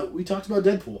talked about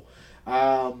Deadpool.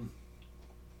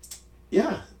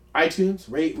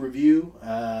 iTunes, rate, review.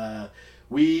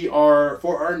 We are,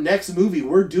 for our next movie,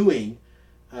 we're doing,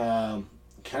 kind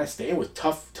of staying with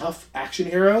tough action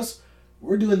heroes.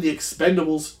 We're doing The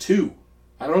Expendables 2.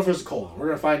 I don't know if there's a colon. We're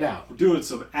going to find out. We're doing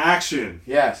some action.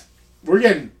 Yes. We're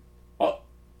getting,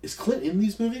 is Clint in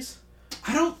these movies?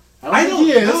 I don't know. I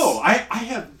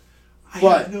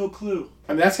have no clue.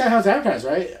 I mean, that's kind of how it's advertised,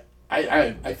 right?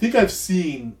 I think I've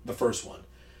seen the first one.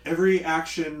 Every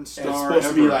action star and it's supposed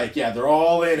to be like, they're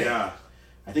all in it. Yeah.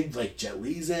 I think like Jet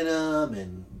Li's in them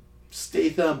and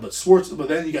Statham, but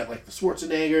then you got like the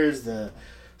Schwarzeneggers,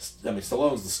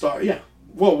 Stallone's the star. Yeah.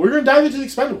 Well, we're gonna dive into the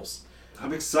Expendables.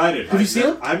 I'm excited. Have you seen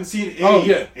them? I haven't seen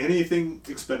anything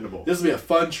expendable. This will be a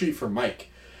fun treat for Mike.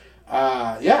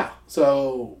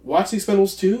 So watch the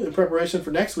Expendables 2 in preparation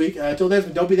for next week. Until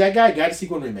then, don't be that guy. Guy to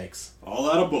Sequel remakes. All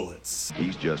out of bullets.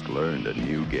 He's just learned a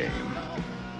new game.